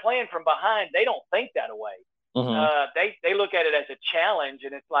 if they're playing from behind, they don't think that way. They look at it as a challenge,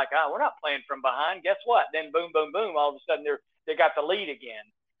 and it's like, we're not playing from behind. Guess what? Then boom, boom, boom. All of a sudden, they got the lead again.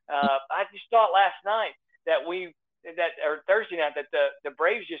 I just thought last night or Thursday night that the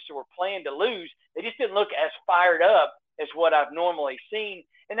Braves just were playing to lose. They just didn't look as fired up as what I've normally seen,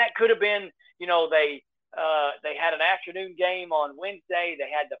 and that could have been, they had an afternoon game on Wednesday. They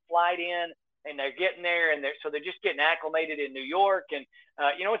had the flight in, and they're getting there, and they're just getting acclimated in New York, and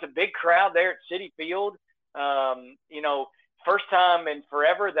it's a big crowd there at Citi Field. First time in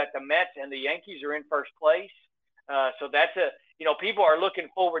forever that the Mets and the Yankees are in first place. So that's people are looking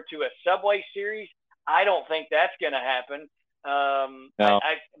forward to a Subway Series. I don't think that's going to happen. No.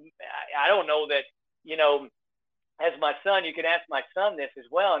 I don't know that, as my son, you can ask my son this as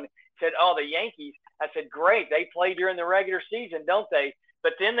well. And he said, the Yankees. I said, great. They play during the regular season, don't they?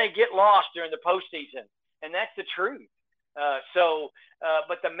 But then they get lost during the postseason. And that's the truth.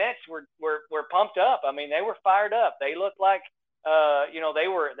 But the Mets were pumped up. I mean, they were fired up. They looked like, they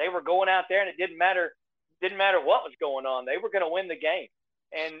were going out there, and it didn't matter what was going on. They were going to win the game.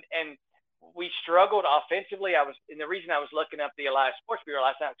 And we struggled offensively. And the reason I was looking up the Elias Sports Bureau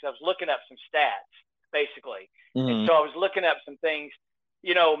last night, because I was looking up some stats, basically. And so I was looking up some things.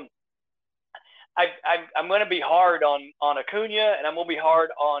 I'm going to be hard on Acuna, and I'm going to be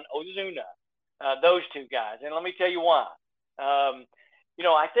hard on Ozuna, those two guys. And let me tell you why.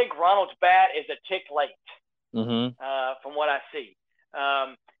 I think Ronald's bat is a tick late, from what I see.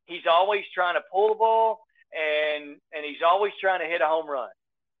 He's always trying to pull the ball, and he's always trying to hit a home run.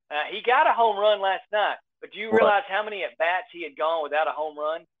 He got a home run last night, but do you realize how many at-bats he had gone without a home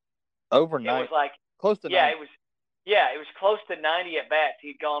run? Overnight. It was like Close to 90. It was close to 90 at bats.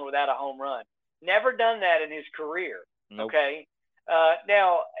 He'd gone without a home run. Never done that in his career. Nope. Okay.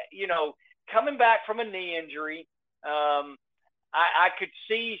 Now, coming back from a knee injury, I could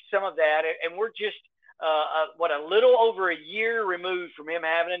see some of that, and we're just a little over a year removed from him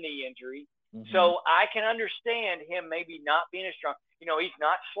having a knee injury. Mm-hmm. So I can understand him maybe not being as strong. He's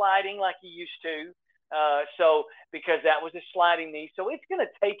not sliding like he used to. So because that was a sliding knee, so it's going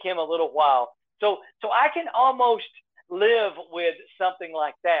to take him a little while. So I can almost live with something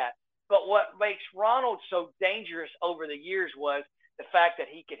like that. But what makes Ronald so dangerous over the years was the fact that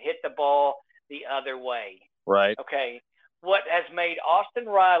he could hit the ball the other way. Right. Okay. What has made Austin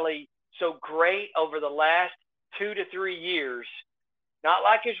Riley so great over the last 2 to 3 years, not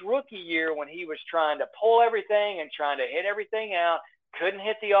like his rookie year when he was trying to pull everything and trying to hit everything out, couldn't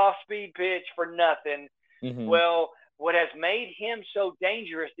hit the off-speed pitch for nothing. Mm-hmm. Well, what has made him so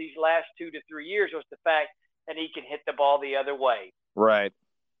dangerous these last 2 to 3 years was the fact that he can hit the ball the other way. Right.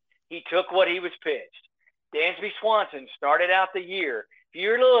 He took what he was pitched. Dansby Swanson started out the year. If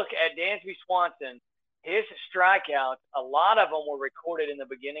you look at Dansby Swanson, his strikeouts, a lot of them were recorded in the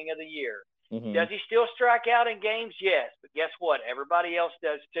beginning of the year. Mm-hmm. Does he still strike out in games? Yes. But guess what? Everybody else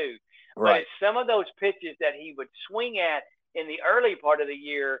does too. Right. But it's some of those pitches that he would swing at in the early part of the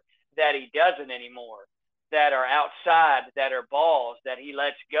year that he doesn't anymore, that are outside, that are balls, that he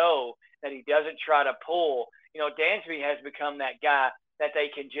lets go, that he doesn't try to pull. Dansby has become that guy that they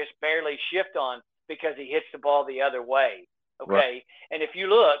can just barely shift on because he hits the ball the other way. Okay. Right. And if you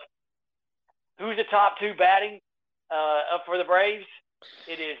look, who's the top two batting up for the Braves?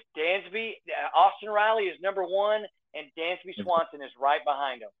 It is Dansby. Austin Riley is number one, and Dansby Swanson is right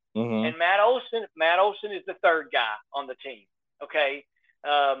behind him. Mm-hmm. And Matt Olson is the third guy on the team. Okay.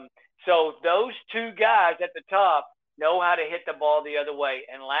 So those two guys at the top know how to hit the ball the other way.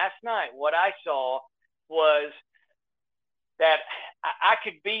 And last night, what I saw was that I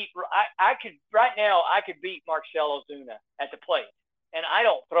could beat Marcell Ozuna at the plate. And I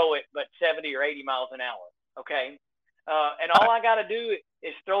don't throw it but 70 or 80 miles an hour, okay? And all I got to do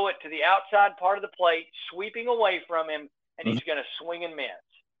is throw it to the outside part of the plate, sweeping away from him, and he's going to swing and miss.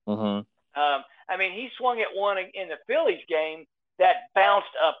 Mm-hmm. He swung at one in the Phillies game that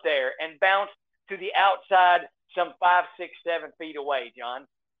bounced up there and bounced to the outside some 5, 6, 7 feet away, John.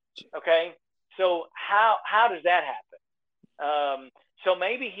 Okay? So how does that happen? So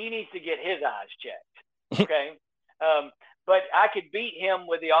maybe he needs to get his eyes checked, okay? But I could beat him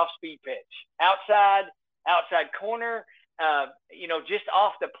with the off-speed pitch. Outside corner, just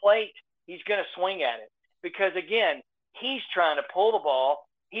off the plate, he's going to swing at it. Because, again, he's trying to pull the ball.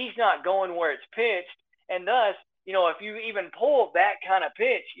 He's not going where it's pitched. And thus, if you even pull that kind of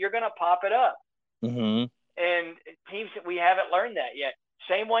pitch, you're going to pop it up. Mm-hmm. And teams, we haven't learned that yet.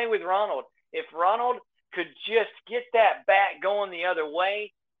 Same way with Ronald. If Ronald could just get that bat going the other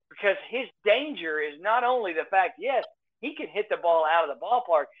way, because his danger is not only the fact, yes, he can hit the ball out of the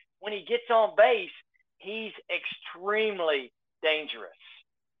ballpark. When he gets on base, he's extremely dangerous.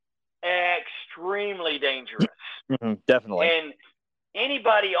 Extremely dangerous. Mm-hmm, definitely. And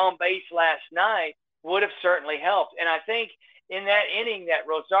anybody on base last night would have certainly helped. And I think in that inning that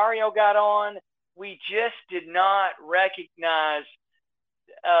Rosario got on, we just did not recognize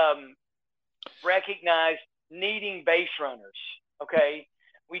needing base runners. Okay.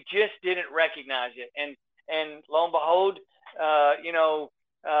 We just didn't recognize it. And lo and behold,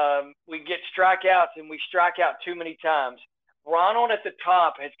 we get strikeouts and we strike out too many times. Ronald at the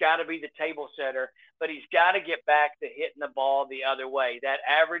top has got to be the table setter, but he's got to get back to hitting the ball the other way. That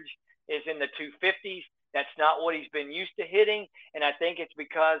average is in the 250s. That's not what he's been used to hitting. And I think it's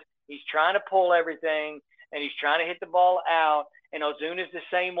because he's trying to pull everything and he's trying to hit the ball out. And Ozuna's the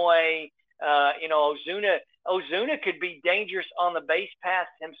same way. Ozuna could be dangerous on the base pass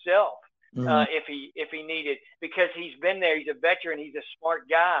himself. Mm-hmm. If he needed, because he's been there, he's a veteran, he's a smart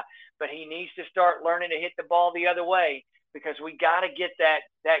guy, but he needs to start learning to hit the ball the other way, because we got to get that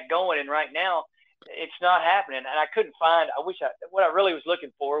going. And right now, it's not happening. And I couldn't find. What I really was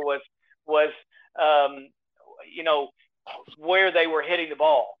looking for was where they were hitting the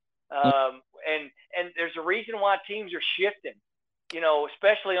ball. And there's a reason why teams are shifting.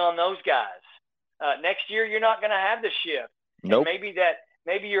 Especially on those guys. Next year, you're not going to have the shift. Nope. And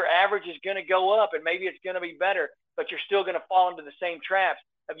maybe your average is going to go up and maybe it's going to be better, but you're still going to fall into the same traps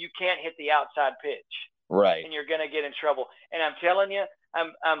of you can't hit the outside pitch. Right. And you're going to get in trouble. And I'm telling you,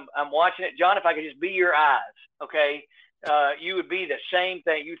 I'm watching it. John, if I could just be your eyes, okay, you would be the same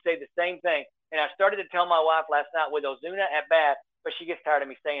thing. You'd say the same thing. And I started to tell my wife last night with Ozuna at bat, but she gets tired of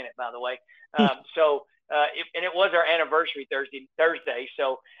me saying it, by the way. And it was our anniversary Thursday.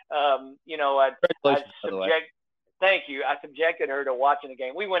 So, thank you. I subjected her to watching the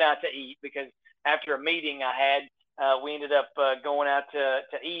game. We went out to eat because after a meeting I had, we ended up going out to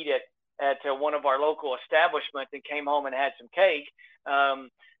eat at one of our local establishments and came home and had some cake.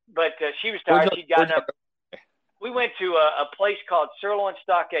 But she was tired. She'd gotten up. We went to a place called Sirloin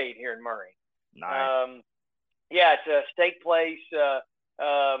Stockade here in Murray. Nice. Yeah, it's a steak place.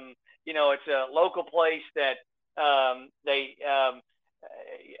 It's a local place that they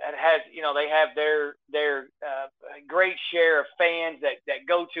it has, they have their great share of fans that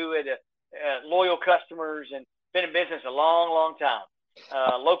go to it, loyal customers, and been in business a long, long time.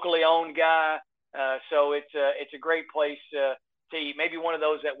 Locally owned guy, so it's a great place to eat. Maybe one of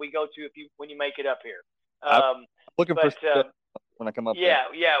those that we go to when you make it up here. Looking for stuff when I come up. Yeah.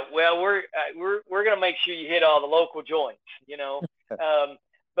 Well, we're gonna make sure you hit all the local joints,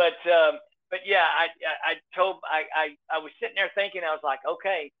 But yeah, I was sitting there thinking, I was like,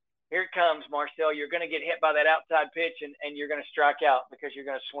 okay, here it comes, Marcel. You're going to get hit by that outside pitch, and you're going to strike out because you're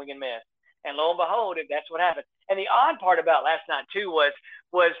going to swing and miss. And lo and behold, that's what happened. And the odd part about last night too was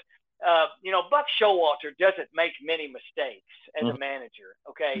Buck Showalter doesn't make many mistakes as a manager,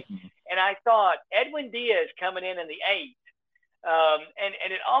 okay? And I thought Edwin Diaz coming in the eighth, and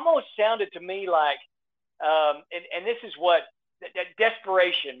it almost sounded to me like, and this is what that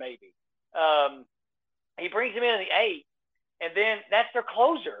desperation maybe. He brings him in the eighth, and then that's their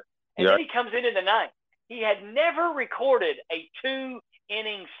closer. And then he comes in the ninth. He had never recorded a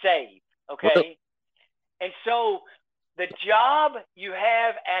 2-inning save, okay? And so the job you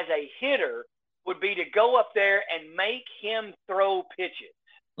have as a hitter would be to go up there and make him throw pitches,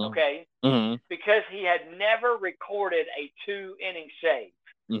 okay? Because he had never recorded a 2-inning save.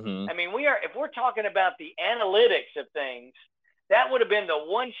 I mean, if we're talking about the analytics of things, that would have been the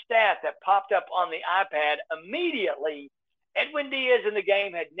one stat that popped up on the iPad immediately. Edwin Diaz in the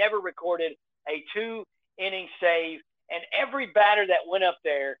game had never recorded a 2-inning save, and every batter that went up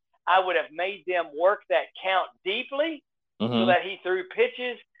there, I would have made them work that count deeply so that he threw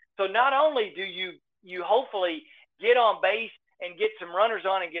pitches. So not only do you hopefully get on base and get some runners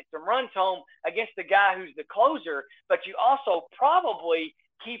on and get some runs home against the guy who's the closer, but you also probably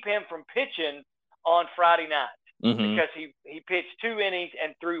keep him from pitching on Friday night. Because he pitched 2 innings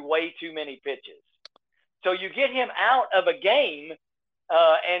and threw way too many pitches. So you get him out of a game,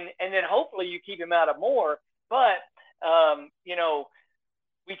 and then hopefully you keep him out of more. But,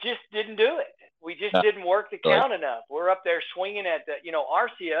 we just didn't do it. We just didn't work the count enough. We're up there swinging at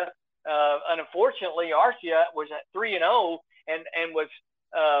Arcia. And unfortunately, Arcia was at 3-0 and was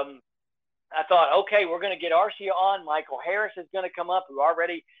I thought, okay, we're going to get Arcia on. Michael Harris is going to come up, who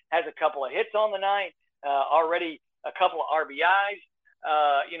already has a couple of hits on the night. Already a couple of RBIs,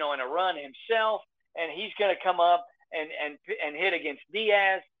 and a run himself, and he's going to come up and hit against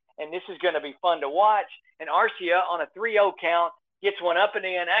Diaz, and this is going to be fun to watch. And Arcia on a 3-0 count gets one up and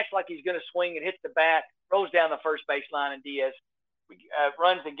in, acts like he's going to swing and hits the bat, rolls down the first baseline, and Diaz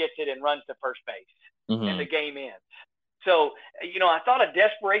runs and gets it and runs to first base, and the game ends. So I thought a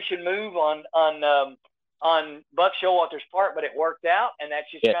desperation move on Buck Showalter's part, but it worked out, and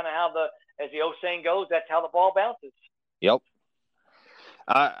that's just kind of how as the old saying goes, that's how the ball bounces. Yep.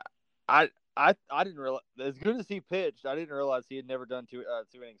 I didn't realize, as good as he pitched, I didn't realize he had never done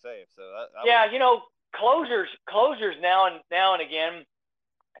 2-inning save. So closers now and again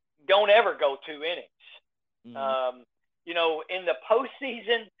don't ever go 2 innings. In the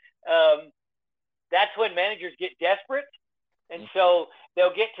postseason, that's when managers get desperate, and so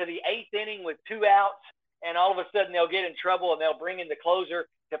they'll get to the 8th inning with 2 outs, and all of a sudden they'll get in trouble, and they'll bring in the closer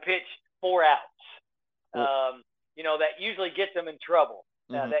to pitch 4 outs. That usually gets them in trouble.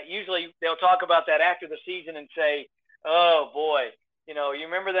 That usually they'll talk about that after the season and say, oh boy, you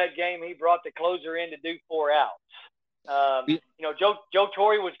remember that game he brought the closer in to do 4 outs. Joe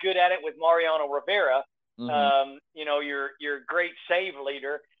Torre was good at it with Mariano Rivera. Your great save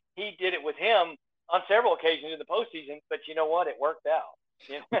leader. He did it with him on several occasions in the postseason, but you know what? It worked out.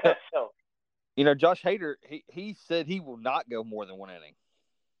 So Josh Hader, he said he will not go more than 1 inning.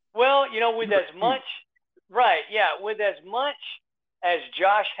 Well, with as much as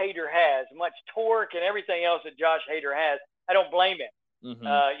Josh Hader has, much torque and everything else that Josh Hader has, I don't blame him.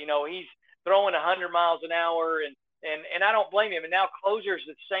 He's throwing 100 miles an hour, and I don't blame him. And now closers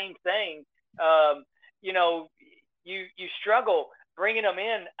the same thing. You struggle bringing them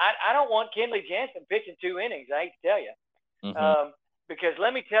in. I don't want Kenley Jansen pitching 2 innings. I hate to tell you, because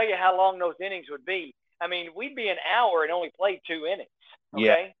let me tell you how long those innings would be. I mean, we'd be an hour and only played 2 innings.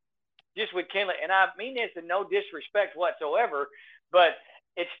 Okay. just with Kenley, and I mean this in no disrespect whatsoever, but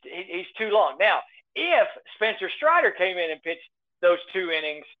he's too long. Now, if Spencer Strider came in and pitched those 2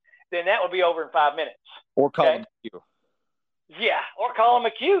 innings, then that would be over in 5 minutes. Or Colin McHugh. Yeah, or Colin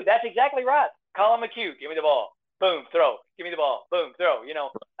McHugh. That's exactly right. Colin McHugh, give me the ball. Boom, throw. Give me the ball. Boom, throw.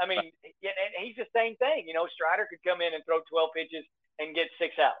 I mean, and he's the same thing. Strider could come in and throw 12 pitches and get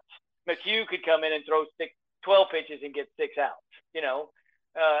 6 outs. McHugh could come in and throw 12 pitches and get 6 outs.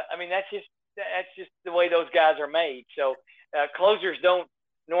 I mean, that's just the way those guys are made. So closers don't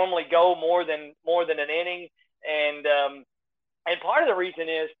normally go more than an inning, and part of the reason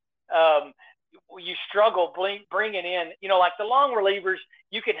is you struggle bringing in, like the long relievers,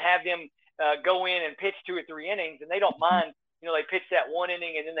 you can have them go in and pitch 2 or 3 innings, and they don't mind. They pitch that 1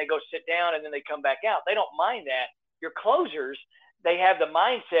 inning and then they go sit down and then they come back out. They don't mind that. Your closers, they have the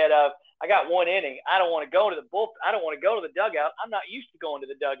mindset of, I got 1 inning. I don't want to go to the bullpen. I don't want to go to the dugout. I'm not used to going to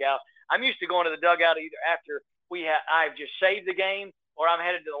the dugout. I'm used to going to the dugout either after I've just saved the game or I'm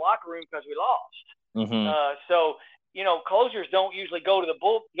headed to the locker room because we lost. Mm-hmm. So closers don't usually go to the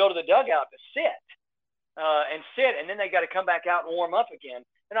dugout to sit, and then they got to come back out and warm up again.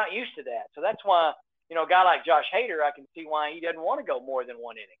 They're not used to that. So that's why, a guy like Josh Hader, I can see why he doesn't want to go more than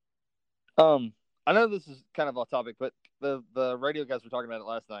 1 inning. I know this is kind of off topic, but the radio guys were talking about it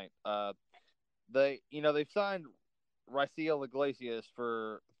last night. They've signed Raisel Iglesias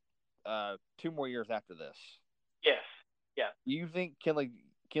for 2 more years after this. Yes. Yeah. You think Kenley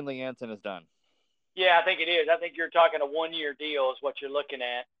Jansen is done? Yeah, I think it is. I think you're talking a 1-year deal is what you're looking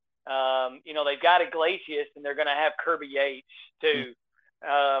at. They've got Iglesias and they're going to have Kirby Yates too.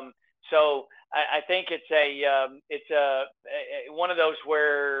 So I think it's one of those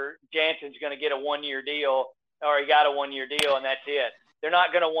where Jansen's going to get a 1-year deal, or he got a 1-year deal, and that's it. They're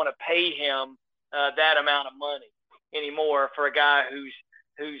not going to want to pay him that amount of money anymore for a guy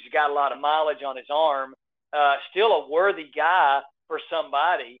who's got a lot of mileage on his arm. Still a worthy guy for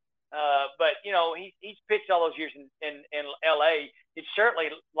somebody. But he's pitched all those years in L.A. You'd certainly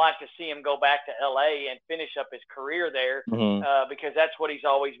like to see him go back to L.A. and finish up his career there, because that's what he's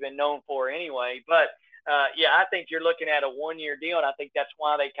always been known for anyway. But I think you're looking at a 1-year deal, and I think that's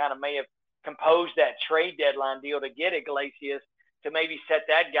why they kind of may have composed that trade deadline deal to get Iglesias, to maybe set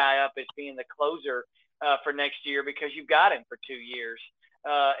that guy up as being the closer for next year, because you've got him for 2 years.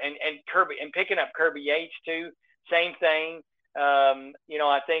 And Kirby, and picking up Kirby Yates too, same thing.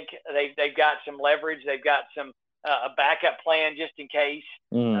 I think they've got some leverage. They've got some a backup plan just in case.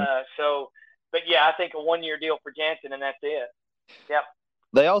 But I think a 1-year deal for Jansen, and that's it. Yep.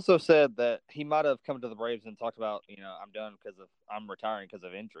 They also said that he might have come to the Braves and talked about, I'm retiring because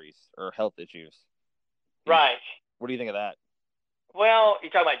of injuries or health issues. Right. What do you think of that? Well, you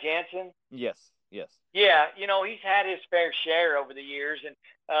talking about Jansen? Yes. Yeah, he's had his fair share over the years, and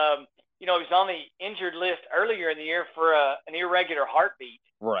he was on the injured list earlier in the year for an irregular heartbeat.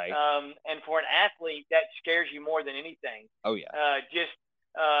 Right. And for an athlete, that scares you more than anything. Oh yeah.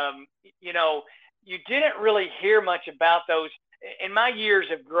 You didn't really hear much about those in my years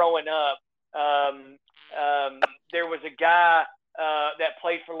of growing up. There was a guy that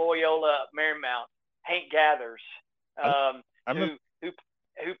played for Loyola Marymount, Hank Gathers,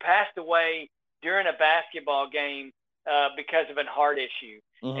 who passed away during a basketball game because of a heart issue.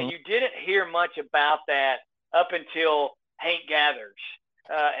 Mm-hmm. And you didn't hear much about that up until Hank Gathers.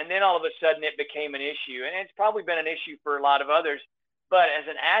 And then all of a sudden it became an issue. And it's probably been an issue for a lot of others. But as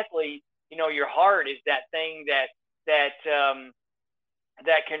an athlete, your heart is that thing that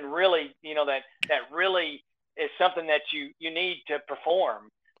can really, that really is something that you need to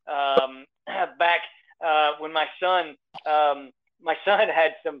perform. Back when my son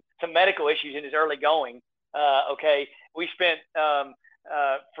had some medical issues in his early going. We spent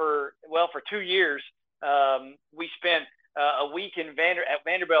for 2 years. We spent a week at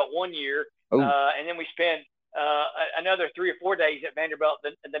Vanderbilt 1 year, and then we spent another 3 or 4 days at Vanderbilt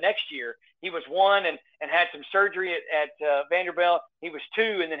the next year. He was 1 and had some surgery at Vanderbilt. He was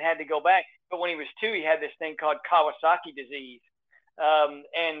 2 and then had to go back. But when he was 2, he had this thing called Kawasaki disease,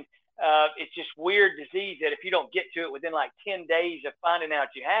 and it's just weird disease that if you don't get to it within like 10 days of finding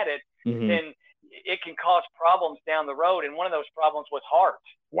out you had it, then it can cause problems down the road. And one of those problems was heart.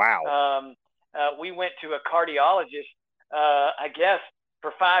 Wow. We went to a cardiologist, I guess,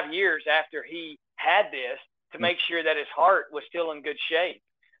 for 5 years after he had this to make sure that his heart was still in good shape.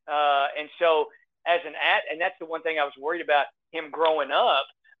 And so and that's the one thing I was worried about him growing up,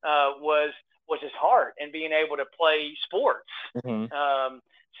 was his heart and being able to play sports.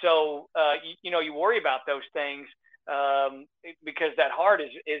 You worry about those things because that heart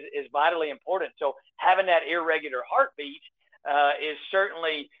is vitally important. So having that irregular heartbeat is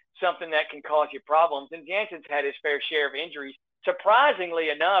certainly something that can cause you problems. And Jansen's had his fair share of injuries. Surprisingly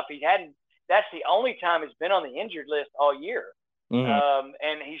enough, that's the only time he's been on the injured list all year.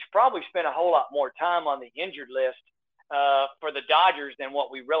 And he's probably spent a whole lot more time on the injured list for the Dodgers than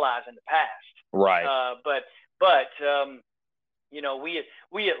what we realize in the past. Right. But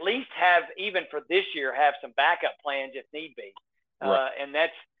we at least have, even for this year, have some backup plans if need be. Right. And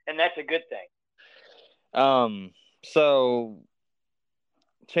that's a good thing. So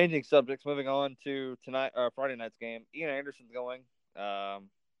changing subjects, moving on to Friday night's game. Ian Anderson's going.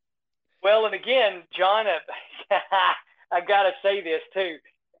 Well, and again, John, I got to say this too.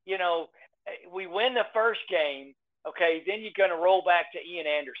 We win the first game, okay, then you're going to roll back to Ian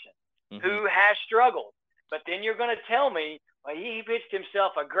Anderson, who has struggled. But then you're going to tell me, well, he pitched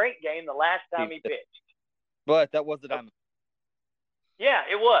himself a great game the last time he pitched. But that was the diamond. Yeah,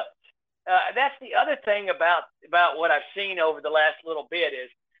 it was. That's the other thing about what I've seen over the last little bit is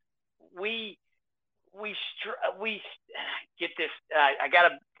we get this. I got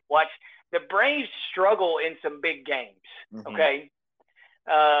to watch the Braves struggle in some big games. Okay,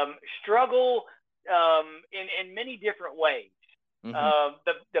 struggle in many different ways.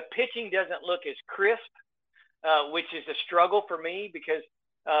 The pitching doesn't look as crisp, which is a struggle for me because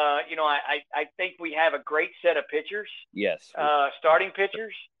I think we have a great set of pitchers. Yes, starting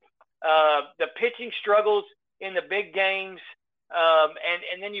pitchers. The pitching struggles in the big games,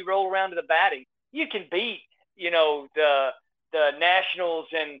 and then you roll around to the batting. You can beat, the Nationals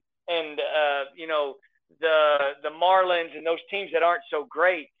and the Marlins and those teams that aren't so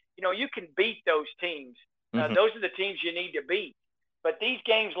great. You can beat those teams. Those are the teams you need to beat. But these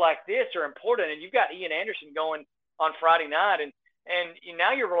games like this are important, and you've got Ian Anderson going on Friday night, and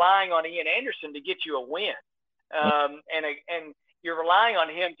now you're relying on Ian Anderson to get you a win, and you're relying on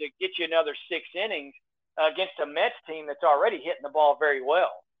him to get you another 6 innings against a Mets team that's already hitting the ball very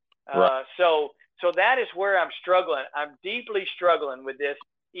well. Right. So that is where I'm struggling. I'm deeply struggling with this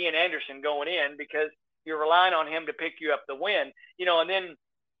Ian Anderson going in because you're relying on him to pick you up the win. And then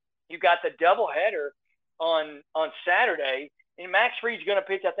you got the doubleheader on Saturday, and Max Fried's going to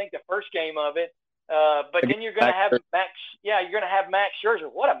pitch, I think, the first game of it. But then you're going to have Max. Yeah, you're going to have Max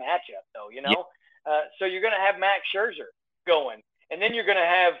Scherzer. What a matchup, though. Yeah. So you're going to have Max Scherzer going, and then you're going to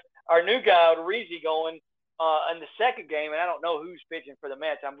have our new guy Odorizzi going in the second game. And I don't know who's pitching for the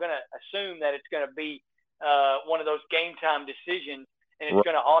Mets. I'm going to assume that it's going to be one of those game time decisions, and it's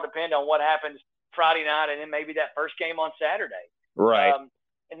going to all depend on what happens Friday night, and then maybe that first game on Saturday. Right.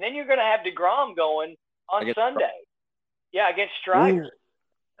 And then you're going to have DeGrom going on Sunday. Yeah, against Strider.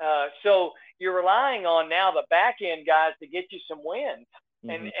 So you're relying on now the back end guys to get you some wins.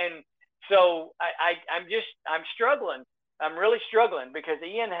 And so I'm struggling. I'm really struggling because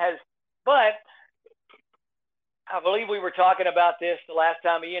Ian has, but I believe we were talking about this the last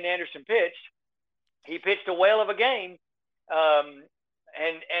time Ian Anderson pitched. He pitched a whale of a game.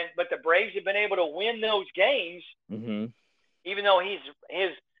 But the Braves have been able to win those games, even though his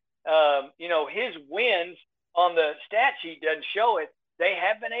wins on the stat sheet doesn't show it. They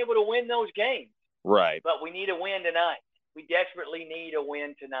have been able to win those games. Right. But we need a win tonight. We desperately need a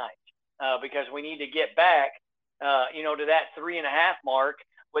win tonight because we need to get back, to that 3.5 mark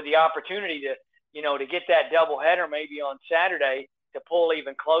with the opportunity to get that doubleheader maybe on Saturday to pull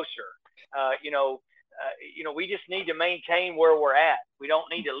even closer. We just need to maintain where we're at. We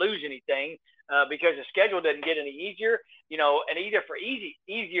don't need to lose anything because the schedule doesn't get any easier, and easier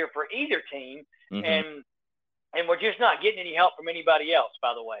for either team. And we're just not getting any help from anybody else,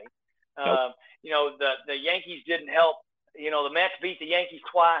 by the way. Nope. The Yankees didn't help. The Mets beat the Yankees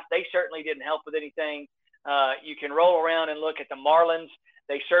twice. They certainly didn't help with anything. You can roll around and look at the Marlins.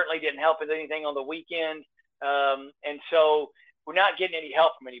 They certainly didn't help with anything on the weekend. And so we're not getting any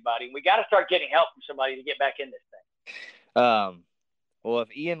help from anybody. We got to start getting help from somebody to get back in this thing. Well,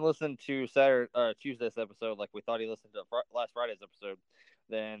 if Ian listened to Tuesday's episode like we thought he listened to last Friday's episode,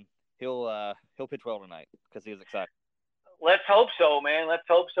 then he'll pitch well tonight because he was excited. Let's hope so, man. Let's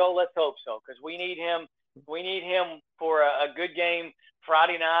hope so. Because we need him. We need him for a good game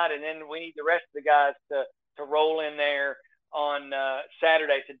Friday night, and then we need the rest of the guys to roll in there on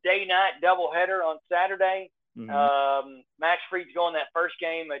Saturday. It's a day-night doubleheader on Saturday. Max Fried's going that first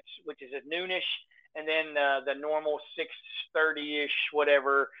game, which is at noonish, and then the normal 6:30-ish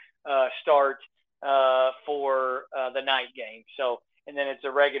whatever start for the night game. So, and then it's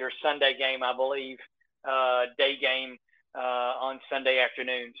a regular Sunday game, I believe, day game on Sunday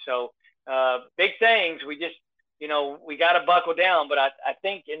afternoon. So big things. We just, we got to buckle down. But I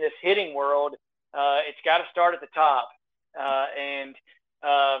think in this hitting world, it's got to start at the top. And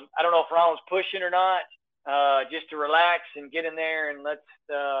I don't know if Ronald's pushing or not. just to relax and get in there and let's,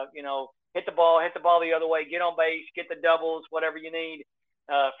 hit the ball the other way, get on base, get the doubles, whatever you need.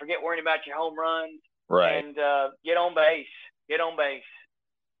 Forget worrying about your home runs. Right. And get on base.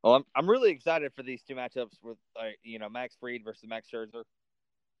 Well, I'm really excited for these two matchups with, Max Fried versus Max Scherzer.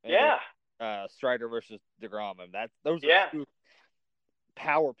 Yeah. Strider versus DeGrom. And those are two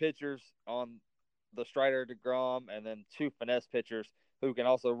power pitchers on the Strider DeGrom, and then two finesse pitchers who can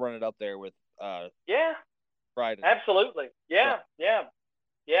also run it up there with Friday. Absolutely. Yeah.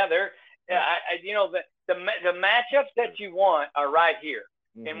 They're the matchups that you want are right here,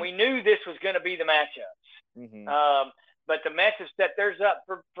 and we knew this was going to be the matchups. But the matchups that there's up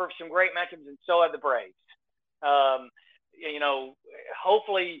for some great matchups, and so have the Braves.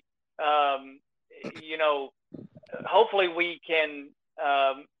 Hopefully, hopefully we can,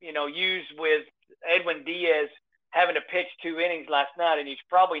 use with Edwin Diaz having to pitch 2 innings last night, and he's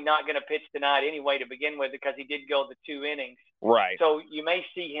probably not going to pitch tonight anyway to begin with because he did go the 2 innings. Right. So you may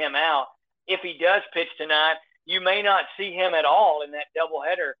see him out. If he does pitch tonight, you may not see him at all in that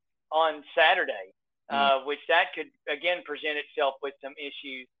doubleheader on Saturday, which that could, again, present itself with some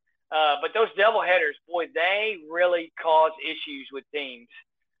issues. But those doubleheaders, boy, they really cause issues with teams.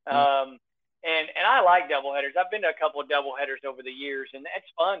 And I like doubleheaders. I've been to a couple of doubleheaders over the years, and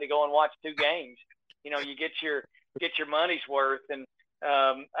it's fun to go and watch 2 games. You get your money's worth. And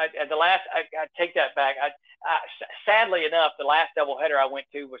I take that back. Sadly enough, the last doubleheader I went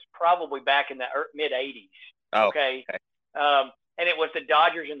to was probably back in the mid '80s. Okay. And it was the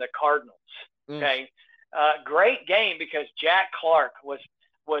Dodgers and the Cardinals. Okay. Great game because Jack Clark was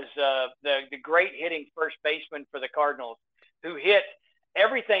the great hitting first baseman for the Cardinals, who hit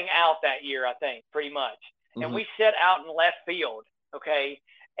everything out that year, I think, pretty much. And we sat out in left field, okay,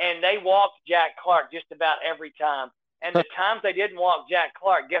 and they walked Jack Clark just about every time. And the times they didn't walk Jack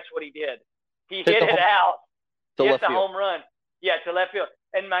Clark, guess what he did? He hit it out, hit the home run. Yeah, to left field.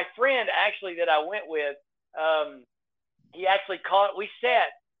 And my friend actually that I went with, he actually caught – we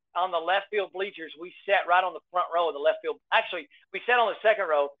sat on the left field bleachers. We sat right on the front row of the left field. Actually, we sat on the second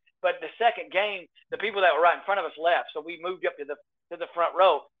row, but the second game, the people that were right in front of us left, so we moved up to the front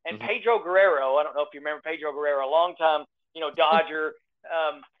row. And Pedro Guerrero, I don't know if you remember Pedro Guerrero, a long time, Dodger.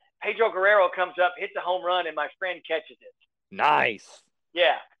 Pedro Guerrero comes up, hits a home run, and my friend catches it. Nice.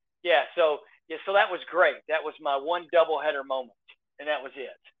 Yeah. So that was great. That was my one doubleheader moment, and that was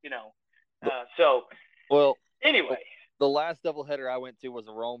it. Anyway, the last doubleheader I went to was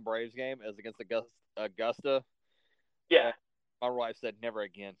a Rome Braves game. It was against Augusta. Yeah. And my wife said, "Never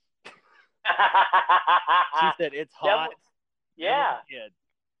again." She said, "It's hot." Yeah.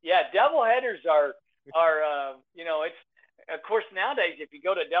 Doubleheaders are it's. Of course, nowadays, if you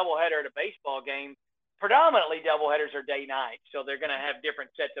go to a doubleheader at a baseball game, predominantly doubleheaders are day-night, so they're going to have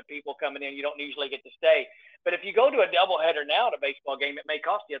different sets of people coming in. You don't usually get to stay. But if you go to a doubleheader now at a baseball game, it may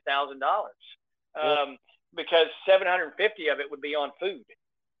cost you $1,000 because $750 of it would be on food.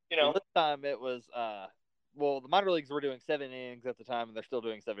 Well, this time it was the minor leagues were doing 7 innings at the time, and they're still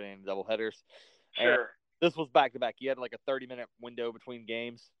doing 7-inning doubleheaders. Sure. And this was back-to-back. You had like a 30-minute window between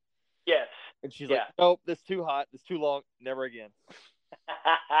games. Yes. And she's like, "Nope, this is too hot. This is too long. Never again."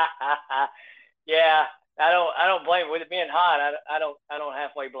 Yeah, I don't blame her. With it being hot, I don't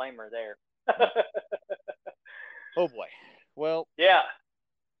halfway blame her there. Oh boy. Well, yeah.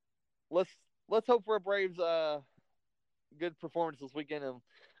 Let's hope for a Braves good performance this weekend, and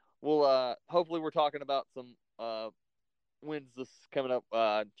we'll hopefully we're talking about some wins this coming up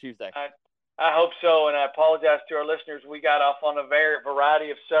Tuesday. I hope so, and I apologize to our listeners. We got off on a variety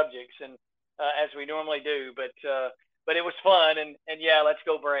of subjects, and as we normally do, but it was fun, and yeah, let's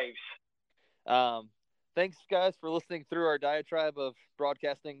go Braves. Thanks, guys, for listening through our diatribe of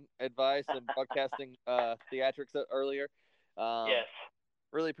broadcasting advice and broadcasting theatrics earlier. Yes.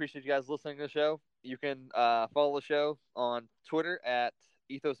 Really appreciate you guys listening to the show. You can follow the show on Twitter at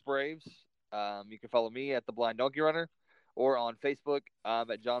Ethos Braves. You can follow me at The Blind Donkey Runner, or on Facebook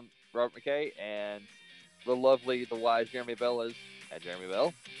at John Robert McKay, and the lovely, the wise Jeremy Bell is at Jeremy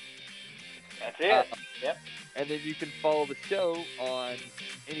Bell. That's it. Yep. And then you can follow the show on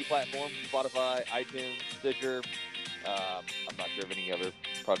any platform: Spotify, iTunes, Stitcher. I'm not sure of any other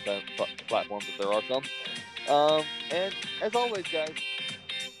platforms, if there are some. And as always, guys,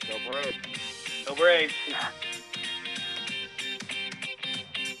 go Braves. Go Braves.